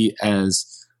to be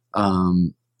as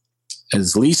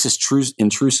least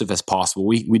intrusive as possible.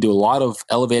 We do a lot of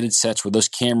elevated sets where those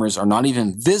cameras are not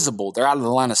even visible. They're out of the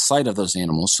line of sight of those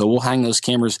animals. So we'll hang those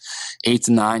cameras 8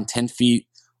 to 9, 10 feet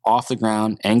off the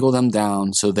ground, angle them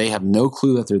down so they have no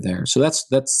clue that they're there. So that's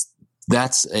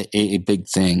a big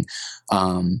thing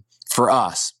for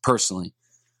us personally.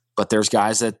 But there's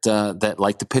guys that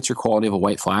like the picture quality of a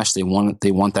white flash. They want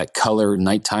that color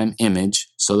nighttime image,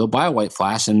 so they'll buy a white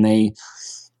flash. And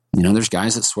there's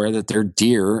guys that swear that their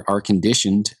deer are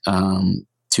conditioned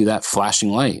to that flashing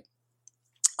light.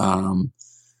 Again,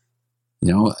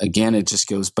 it just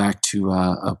goes back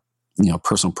to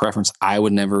personal preference. I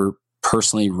would never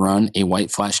personally run a white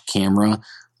flash camera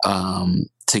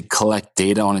to collect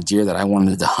data on a deer that I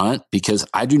wanted to hunt, because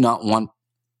I do not want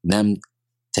them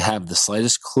to have the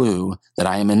slightest clue that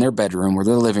I am in their bedroom or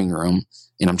their living room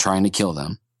and I'm trying to kill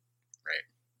them. Right.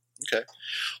 Okay.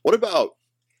 What about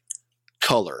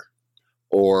color,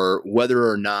 or whether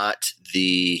or not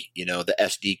the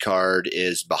SD card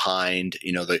is behind,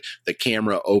 the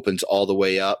camera opens all the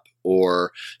way up,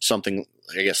 or something,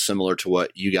 I guess, similar to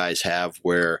what you guys have,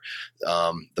 where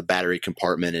the battery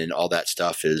compartment and all that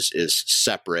stuff is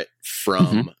separate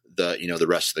from the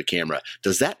rest of the camera.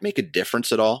 Does that make a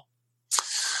difference at all?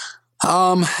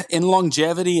 In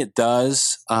longevity, it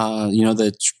does.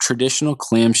 The traditional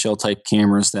clamshell type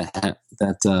cameras that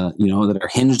are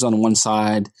hinged on one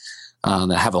side,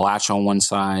 that have a latch on one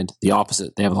side, they have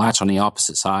a latch on the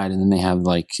opposite side, and then they have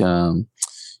the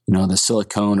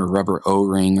silicone or rubber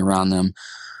O-ring around them.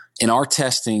 In our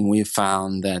testing, we've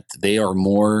found that they are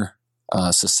more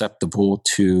susceptible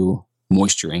to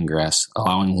moisture ingress,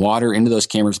 allowing water into those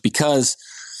cameras, because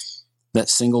that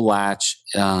single latch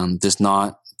does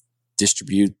not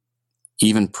distribute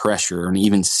even pressure and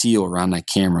even seal around that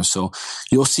camera. So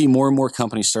you'll see more and more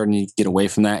companies starting to get away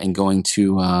from that and going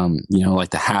to,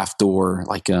 like the half door,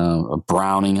 like a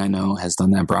Browning, I know, has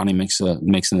done that. Browning makes a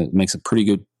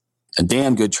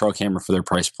damn good trail camera for their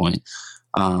price point.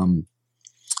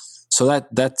 So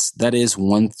that is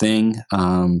one thing.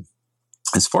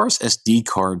 As far as SD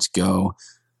cards go,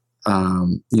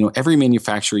 every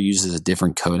manufacturer uses a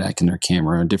different codec in their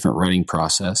camera, a different writing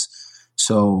process.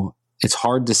 So it's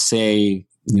hard to say,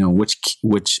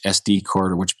 which SD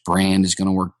card or which brand is going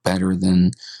to work better than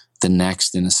the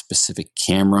next in a specific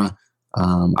camera.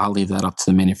 I'll leave that up to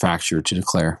the manufacturer to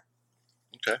declare.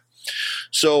 Okay.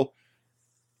 So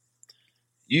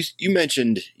you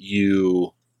mentioned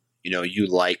you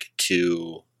like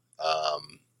to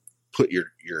you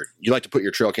like to put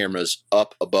your trail cameras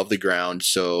up above the ground,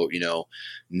 so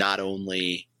not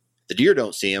only the deer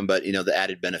don't see them, but the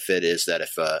added benefit is that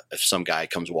if some guy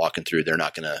comes walking through, they're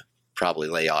not going to probably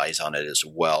lay eyes on it as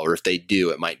well, or if they do,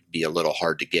 it might be a little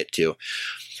hard to get to.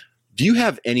 Do you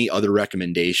have any other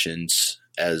recommendations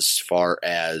as far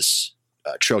as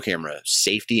trail camera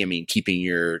safety? I mean, keeping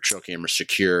your trail camera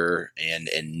secure and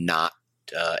not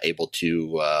able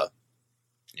to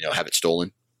have it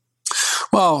stolen?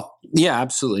 Well, yeah,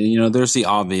 absolutely. There's the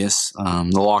obvious,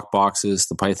 the lock boxes,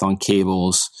 the Python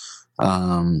cables,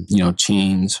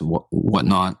 chains,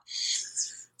 whatnot.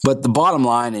 But the bottom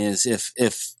line is,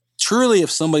 if truly,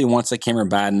 if somebody wants that camera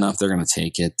bad enough, they're going to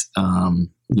take it.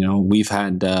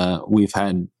 We've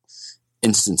had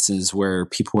instances where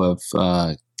people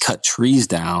have cut trees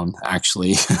down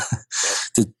actually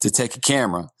to take a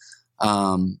camera.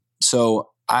 So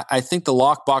I think the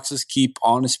lock boxes keep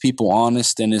honest people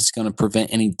honest, and it's going to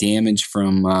prevent any damage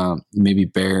from maybe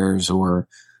bears or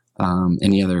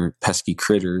any other pesky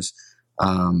critters.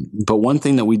 But one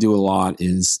thing that we do a lot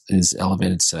is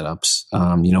elevated setups.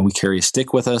 We carry a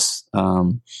stick with us,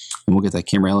 and we'll get that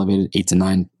camera elevated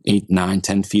 8, 9,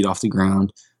 10 feet off the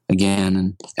ground again,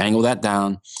 and angle that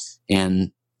down.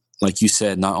 And like you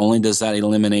said, not only does that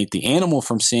eliminate the animal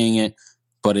from seeing it,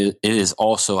 but it is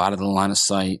also out of the line of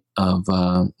sight of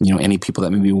any people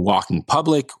that may be walking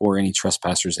public or any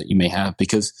trespassers that you may have.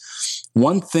 Because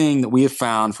one thing that we have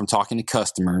found from talking to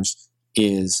customers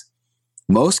is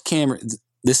most cameras,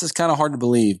 this is kind of hard to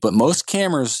believe, but most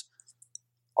cameras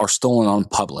are stolen on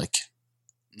public.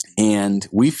 And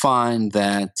we find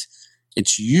that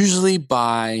it's usually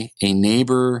by a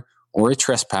neighbor or a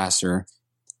trespasser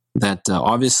that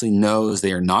obviously knows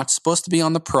they are not supposed to be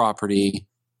on the property.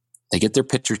 They get their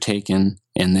picture taken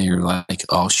and they're like,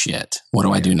 oh shit, what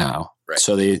do I do now? Right.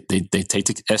 So they take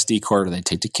the SD card or they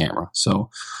take the camera. So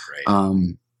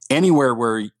anywhere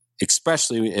where,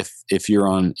 especially if you're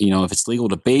on, if it's legal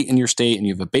to bait in your state and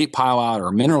you have a bait pile out or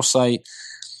a mineral site,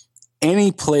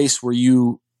 any place where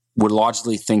you would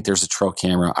logically think there's a trail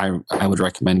camera, I would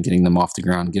recommend getting them off the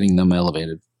ground, getting them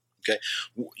elevated. Okay.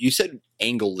 You said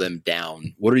angle them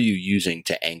down. What are you using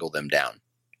to angle them down?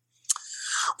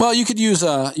 Well, you could use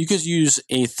a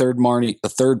third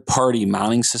party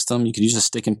mounting system. You could use a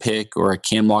stick and pick or a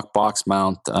cam lock box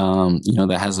mount,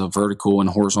 that has a vertical and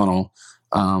horizontal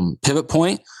pivot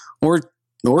point, or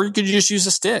you could just use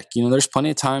a stick. There's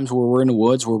plenty of times where we're in the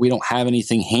woods where we don't have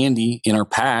anything handy in our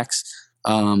packs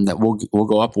that we'll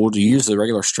go up. We'll use the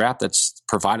regular strap that's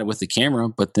provided with the camera,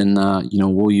 but then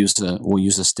we'll use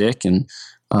a stick and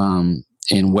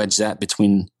wedge that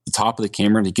between the top of the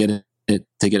camera to get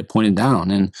it pointed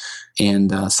down.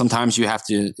 And sometimes you have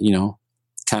to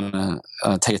kind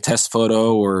of take a test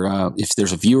photo, or if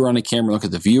there's a viewer on the camera, look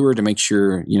at the viewer to make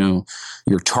sure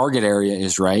your target area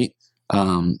is right.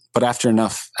 But after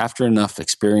enough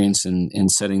experience in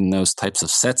setting those types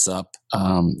of sets up,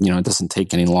 it doesn't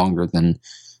take any longer than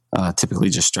typically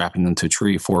just strapping them to a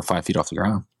tree 4 or 5 feet off the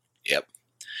ground. Yep.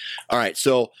 All right.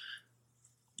 So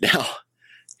now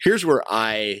here's where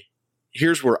I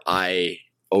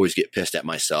always get pissed at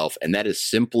myself, and that is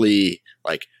simply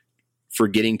like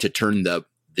forgetting to turn the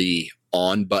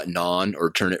on button on,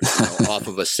 or turn it off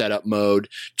of a setup mode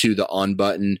to the on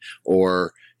button,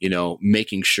 or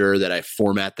making sure that I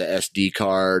format the SD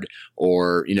card,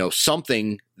 or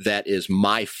something that is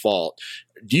my fault.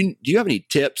 Do you have any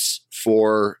tips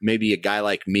for maybe a guy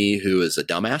like me who is a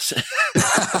dumbass?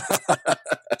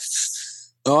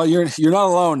 Oh, you're not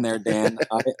alone there, Dan.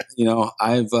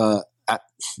 I've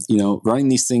running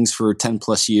these things for 10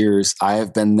 plus years, I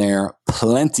have been there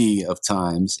plenty of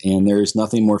times, and there's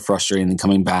nothing more frustrating than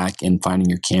coming back and finding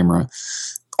your camera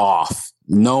off,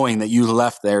 knowing that you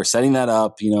left there, setting that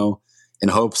up, in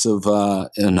hopes of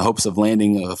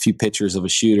landing a few pictures of a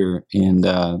shooter, and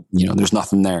there's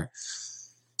nothing there.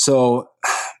 So,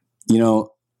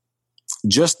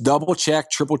 just double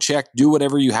check, triple check, do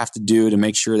whatever you have to do to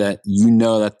make sure that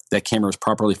that camera is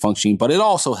properly functioning. But it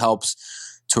also helps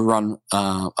to run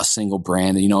a single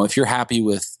brand. If you're happy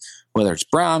with whether it's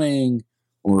Browning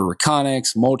or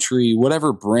Reconyx, Moultrie,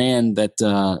 whatever brand that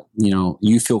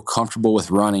you feel comfortable with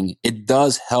running, it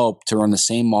does help to run the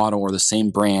same model or the same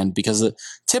brand, because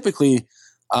typically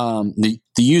the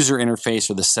user interface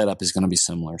or the setup is going to be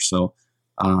similar. So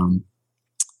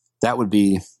that would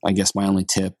be, I guess, my only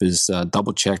tip is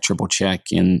double check, triple check,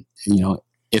 and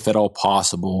if at all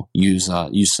possible, use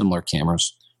similar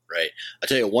cameras. Right. I'll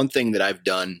tell you one thing that I've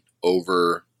done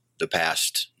over the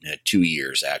past 2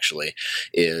 years actually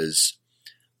is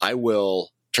I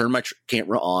will turn my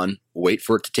camera on, wait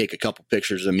for it to take a couple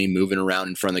pictures of me moving around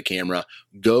in front of the camera,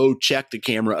 go check the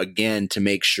camera again to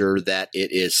make sure that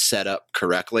it is set up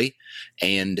correctly,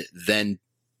 and then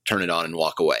turn it on and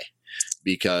walk away.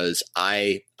 Because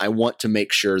I want to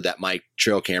make sure that my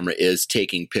trail camera is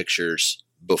taking pictures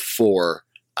before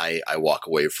I walk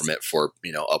away from it for,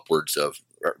 upwards of,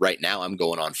 right now I'm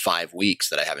going on 5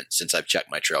 weeks that I haven't, since I've checked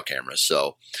my trail camera.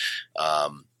 So, I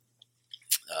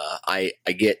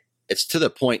get, it's to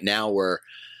the point now where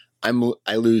I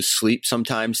lose sleep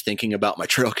sometimes thinking about my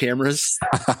trail cameras.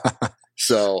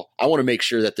 So I want to make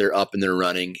sure that they're up and they're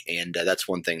running. And that's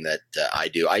one thing that I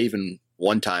do. I even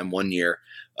one year,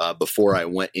 before I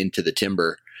went into the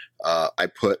timber, I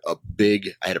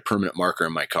had a permanent marker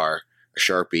in my car,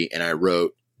 Sharpie and I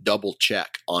wrote double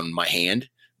check on my hand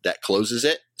that closes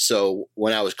it. So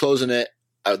when I was closing it,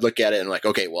 I would look at it and I'm like,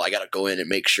 okay, well, I got to go in and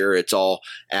make sure it's all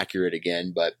accurate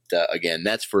again. But again,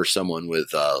 that's for someone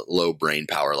with low brain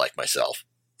power like myself.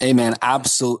 Hey man,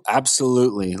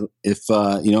 absolutely. If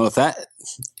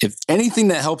anything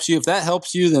that helps you, if that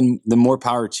helps you, then more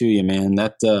power to you, man.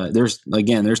 That there's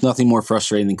nothing more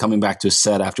frustrating than coming back to a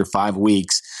set after 5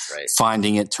 weeks, right,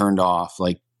 finding it turned off.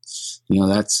 Like,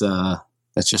 that's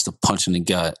just a punch in the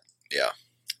gut. Yeah.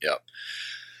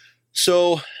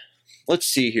 So let's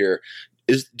see here.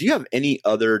 Do you have any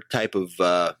other type of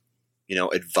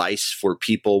advice for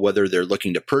people, whether they're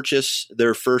looking to purchase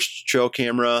their first trail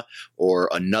camera or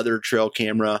another trail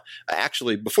camera?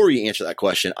 Actually, before you answer that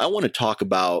question, I want to talk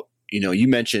about, you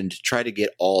mentioned try to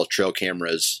get all trail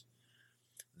cameras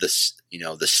the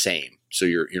same. So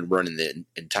you're running the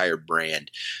entire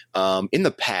brand. In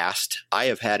the past, I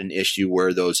have had an issue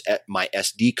where my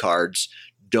SD cards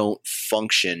don't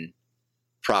function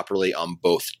properly on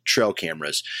both trail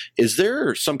cameras. Is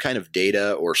there some kind of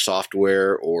data or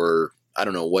software, or I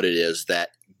don't know what it is, that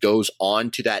goes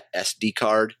on to that SD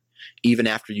card even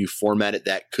after you format it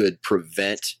that could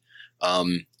prevent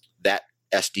that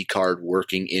SD card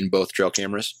working in both trail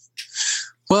cameras?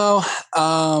 Well,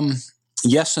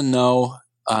 yes and no.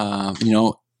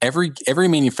 Every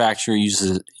manufacturer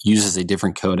uses a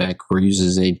different codec or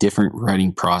uses a different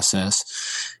writing process,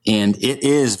 and it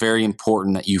is very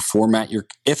important that you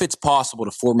if it's possible,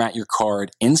 to format your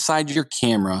card inside your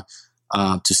camera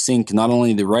to sync not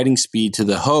only the writing speed to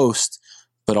the host,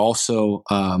 but also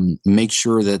make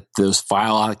sure that those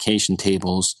file allocation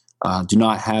tables do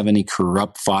not have any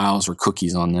corrupt files or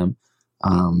cookies on them.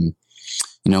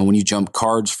 When you jump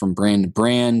cards from brand to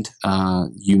brand,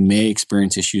 you may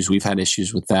experience issues. We've had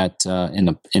issues with that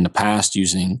in the past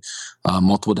using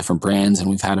multiple different brands, and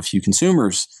we've had a few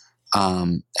consumers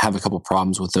have a couple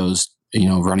problems with those.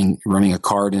 Running a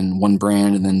card in one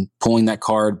brand and then pulling that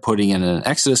card, putting it in an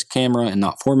Exodus camera and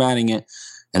not formatting it,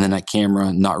 and then that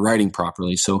camera not writing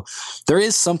properly. So there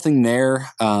is something there.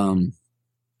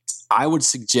 I would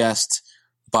suggest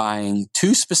buying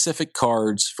 2 specific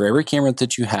cards for every camera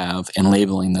that you have and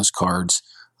labeling those cards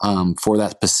for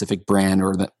that specific brand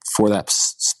or for that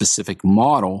specific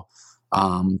model,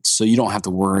 so you don't have to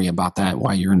worry about that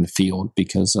while you're in the field.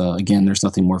 Because again, there's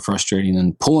nothing more frustrating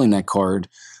than pulling that card,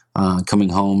 coming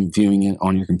home, viewing it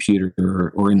on your computer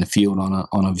or in the field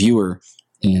on a viewer,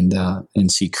 and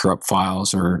see corrupt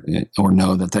files or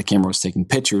know that camera was taking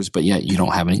pictures, but yet you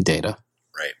don't have any data.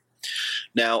 Right.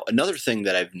 Now, another thing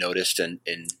that I've noticed in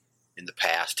the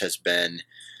past has been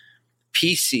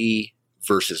PC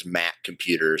versus Mac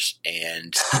computers,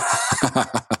 and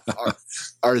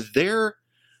are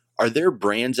there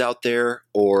brands out there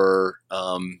or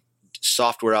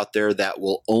software out there that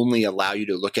will only allow you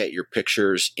to look at your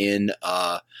pictures in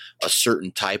on a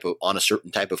certain type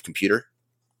of computer?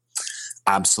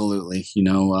 Absolutely.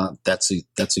 That's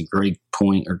a great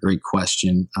point or great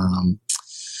question.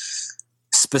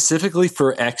 Specifically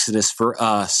for Exodus, for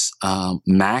us,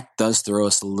 Mac does throw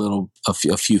us a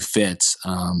few fits.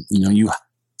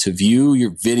 To view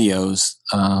your videos,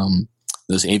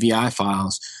 those AVI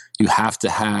files, you have to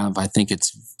have, I think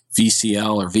it's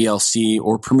VCL or VLC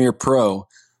or Premiere Pro.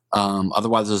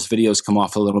 Otherwise, those videos come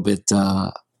off a little bit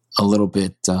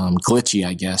glitchy,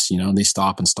 I guess. They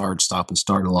stop and start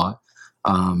a lot.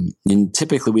 And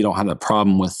typically, we don't have that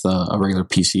problem with a regular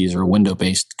PCs or a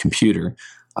window-based computer.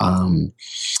 And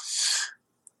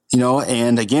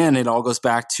again, it all goes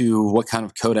back to what kind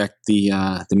of codec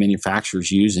the manufacturer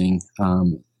is using.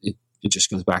 It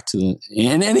just goes back to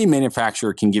and any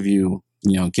manufacturer can give you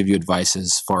advice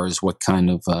as far as what kind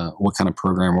of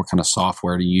program, what kind of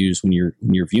software to use when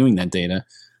you're viewing that data.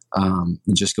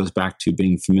 It just goes back to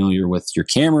being familiar with your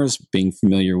cameras, being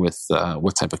familiar with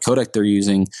what type of codec they're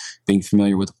using, being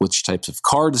familiar with which types of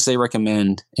cards they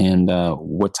recommend, and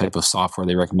what type of software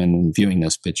they recommend in viewing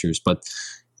those pictures. But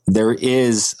there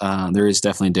is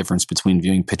definitely a difference between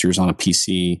viewing pictures on a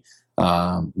PC,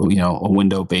 a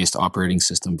window-based operating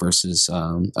system versus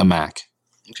a Mac.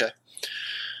 Okay.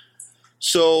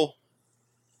 So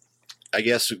I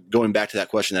guess going back to that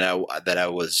question that I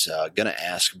was going to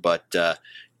ask, but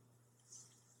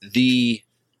do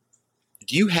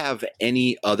you have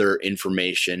any other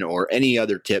information or any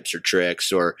other tips or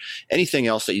tricks or anything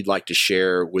else that you'd like to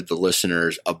share with the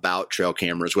listeners about trail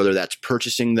cameras, whether that's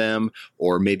purchasing them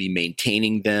or maybe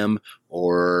maintaining them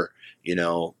or,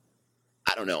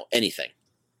 I don't know, anything?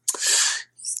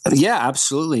 Yeah,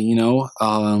 absolutely.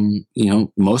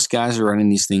 Most guys are running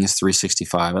these things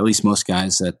 365, at least most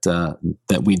guys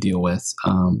that we deal with.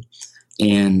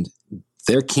 And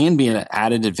there can be an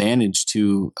added advantage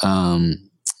to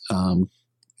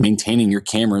maintaining your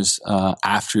cameras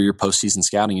after your postseason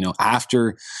scouting.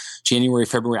 After January,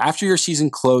 February, after your season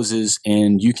closes,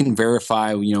 and you can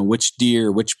verify, which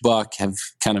deer, which buck have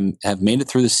made it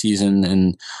through the season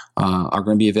and are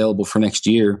going to be available for next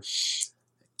year.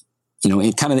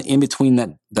 In kind of in between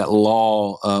that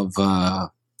lull of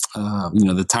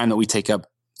the time that we take up,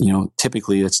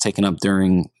 typically that's taken up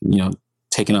during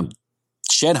taking up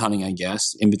shed hunting, I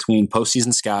guess, in between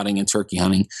postseason scouting and turkey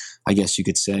hunting, I guess you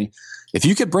could say. If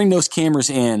you could bring those cameras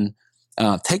in,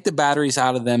 take the batteries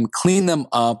out of them, clean them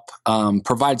up,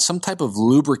 provide some type of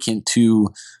lubricant to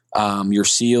your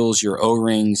seals, your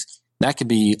O-rings, that could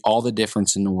be all the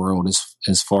difference in the world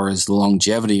as far as the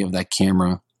longevity of that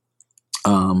camera.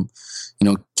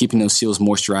 Keeping those seals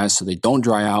moisturized so they don't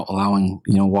dry out, allowing,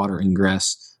 water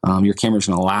ingress. Your camera's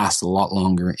going to last a lot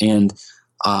longer. And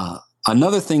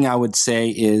another thing I would say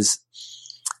is,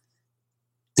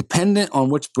 dependent on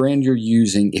which brand you're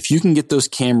using, if you can get those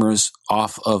cameras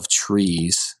off of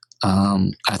trees,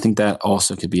 I think that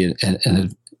also could be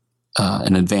an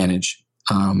advantage.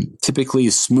 Typically,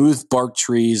 smooth bark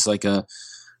trees like a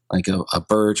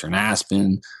birch or an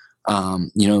aspen,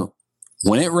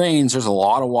 when it rains, there's a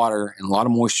lot of water and a lot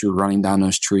of moisture running down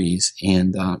those trees.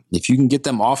 And if you can get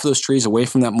them off those trees, away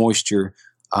from that moisture,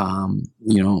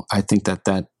 I think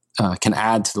that can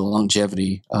add to the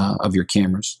longevity of your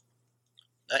cameras.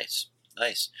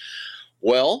 Nice.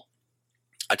 Well,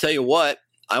 I tell you what,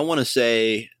 I want to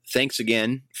say thanks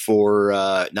again for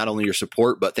not only your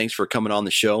support, but thanks for coming on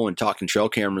the show and talking trail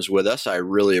cameras with us. I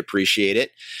really appreciate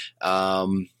it.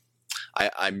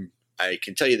 I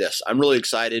can tell you this, I'm really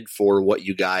excited for what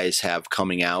you guys have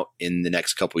coming out in the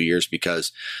next couple of years,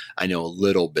 because I know a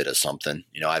little bit of something.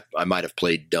 I might have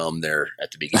played dumb there at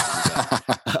the beginning.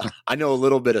 I know a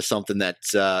little bit of something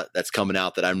that's coming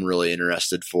out that I'm really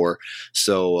interested for.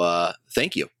 So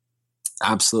thank you.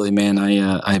 Absolutely, man.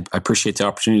 I appreciate the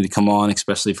opportunity to come on,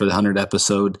 especially for the 100th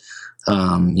episode.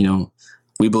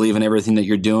 We believe in everything that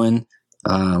you're doing.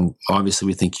 Obviously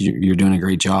we think you're doing a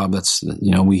great job. That's,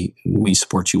 we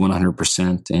support you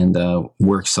 100%, and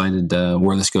we're excited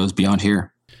where this goes beyond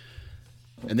here.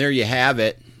 And there you have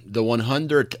it. The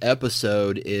 100th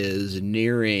episode is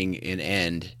nearing an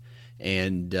end,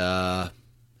 and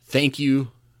thank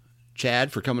you,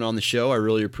 Chad, for coming on the show. I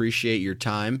really appreciate your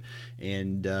time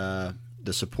and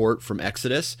the support from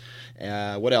Exodus.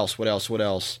 What else?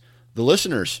 The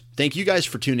listeners, thank you guys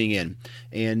for tuning in.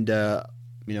 And,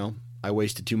 I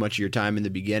wasted too much of your time in the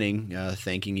beginning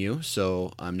thanking you,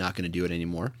 so I'm not going to do it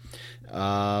anymore.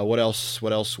 What else?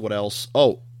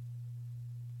 Oh,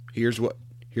 here's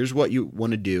what you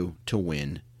want to do to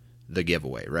win the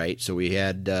giveaway, right? So we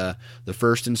had the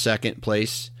first and second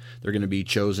place. They're going to be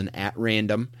chosen at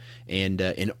random. And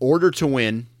in order to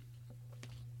win,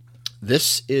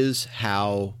 this is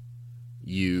how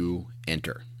you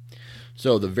enter.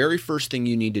 So the very first thing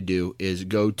you need to do is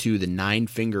go to the Nine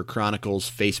Finger Chronicles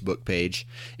Facebook page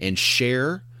and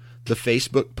share the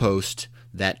Facebook post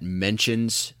that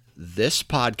mentions this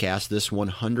podcast, this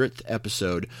 100th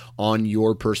episode, on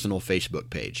your personal Facebook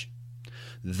page.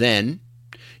 Then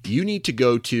you need to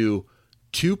go to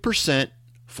 2%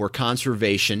 for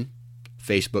Conservation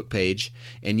Facebook page,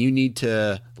 and you need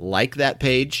to like that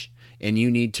page, and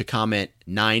you need to comment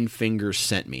 9 Fingers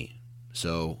Sent Me.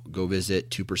 So go visit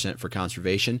 2% for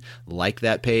Conservation, like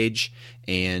that page,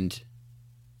 and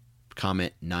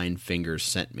comment 9 Fingers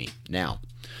Sent Me. Now,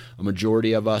 a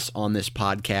majority of us on this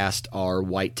podcast are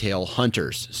whitetail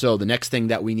hunters. So the next thing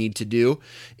that we need to do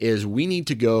is we need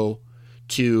to go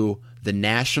to the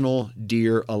National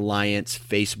Deer Alliance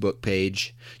Facebook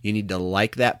page. You need to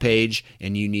like that page,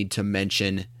 and you need to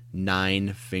mention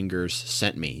 9 Fingers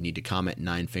Sent Me. You need to comment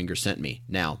 9 Fingers Sent Me.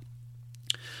 Now,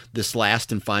 this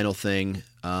last and final thing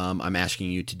I'm asking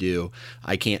you to do,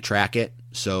 I can't track it,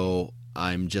 so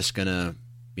I'm just going to,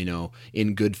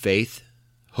 in good faith,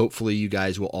 hopefully you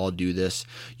guys will all do this.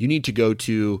 You need to go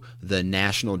to the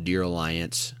National Deer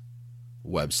Alliance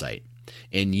website,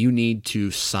 and you need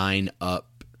to sign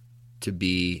up to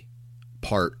be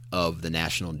part of the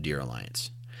National Deer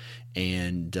Alliance.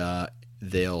 And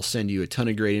they'll send you a ton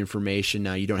of great information.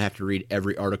 Now, you don't have to read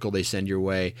every article they send your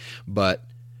way, but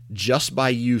just by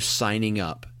you signing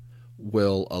up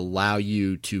will allow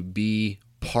you to be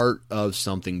part of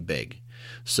something big.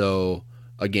 So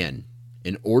again,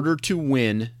 in order to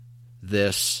win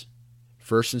this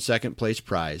first and second place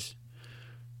prize,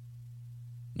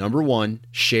 number one,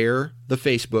 share the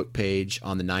Facebook page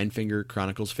on the Nine Finger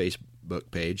Chronicles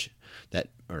Facebook page. Let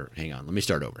me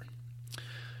start over.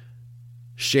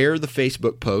 share the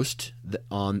Facebook post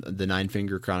on the Nine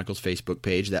Finger Chronicles Facebook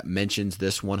page that mentions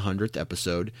this 100th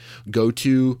episode. Go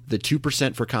to the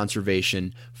 2% for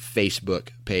Conservation Facebook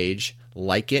page,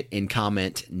 like it, and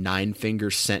comment Nine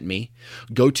Fingers sent me.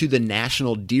 Go to the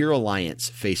National Deer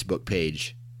Alliance Facebook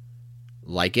page,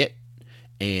 like it,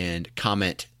 and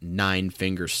comment Nine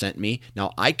Fingers sent me.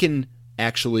 Now, I can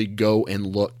actually go and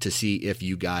look to see if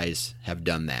you guys have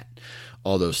done that,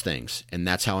 all those things. And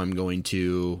that's how I'm going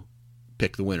to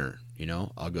pick the winner.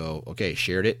 I'll go, okay,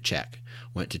 shared it, check.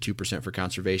 Went to 2% for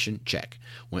Conservation, check.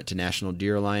 Went to National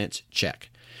Deer Alliance,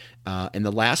 check. And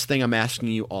the last thing I'm asking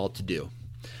you all to do,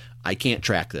 I can't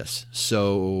track this,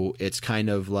 so it's kind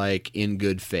of like in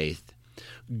good faith.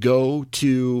 Go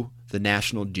to the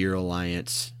National Deer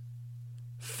Alliance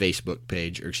Facebook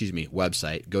page,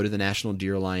 website. Go to the National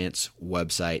Deer Alliance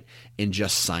website and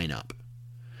just sign up.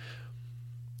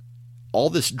 All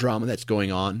this drama that's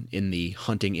going on in the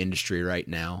hunting industry right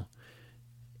now,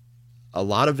 a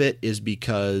lot of it is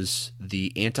because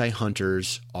the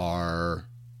anti-hunters are,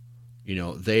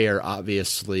 they are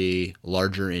obviously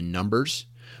larger in numbers,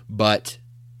 but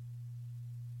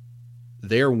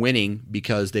they're winning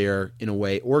because they are, in a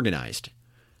way, organized.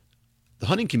 The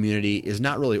hunting community is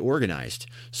not really organized.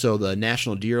 So the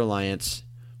National Deer Alliance,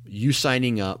 you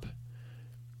signing up,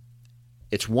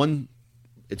 it's one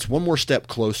more step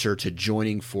closer to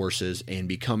joining forces and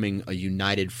becoming a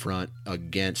united front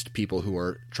against people who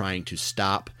are trying to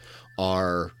stop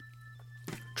our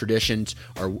traditions,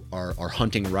 our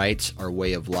hunting rights, our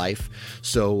way of life.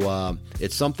 So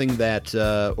it's something that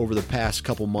over the past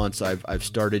couple months I've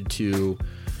started to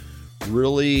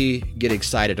really get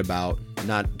excited about,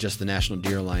 not just the National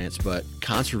Deer Alliance, but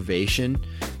conservation,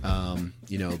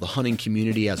 the hunting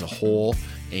community as a whole,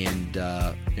 and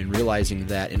realizing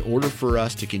that in order for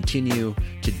us to continue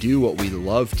to do what we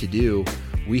love to do,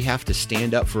 we have to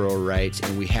stand up for our rights,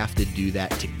 and we have to do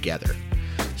that together.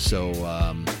 So,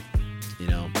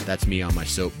 that's me on my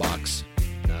soapbox.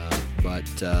 But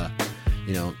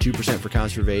 2% for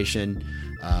Conservation,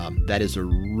 that is a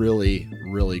really,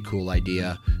 really cool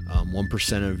idea.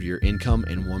 1% of your income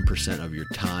and 1% of your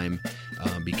time,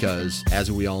 because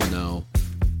as we all know,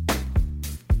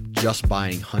 just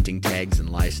buying hunting tags and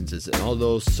licenses, and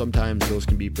although sometimes those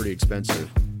can be pretty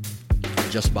expensive,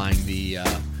 just buying the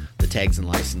tags and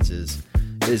licenses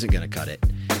isn't going to cut it,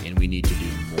 and we need to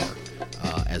do more,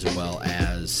 as well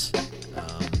as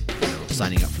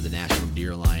signing up for the National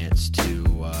Deer Alliance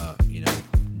to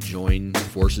join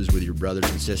forces with your brothers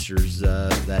and sisters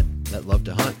that love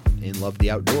to hunt and love the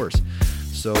outdoors.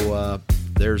 So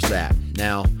there's that.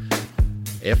 Now,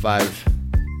 if I've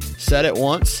said it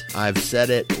once, I've said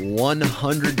it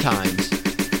 100 times.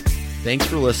 Thanks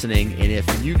for listening, and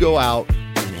if you go out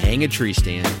and hang a tree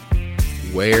stand,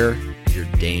 wear your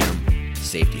damn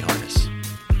safety harness.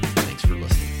 Thanks for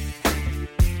listening.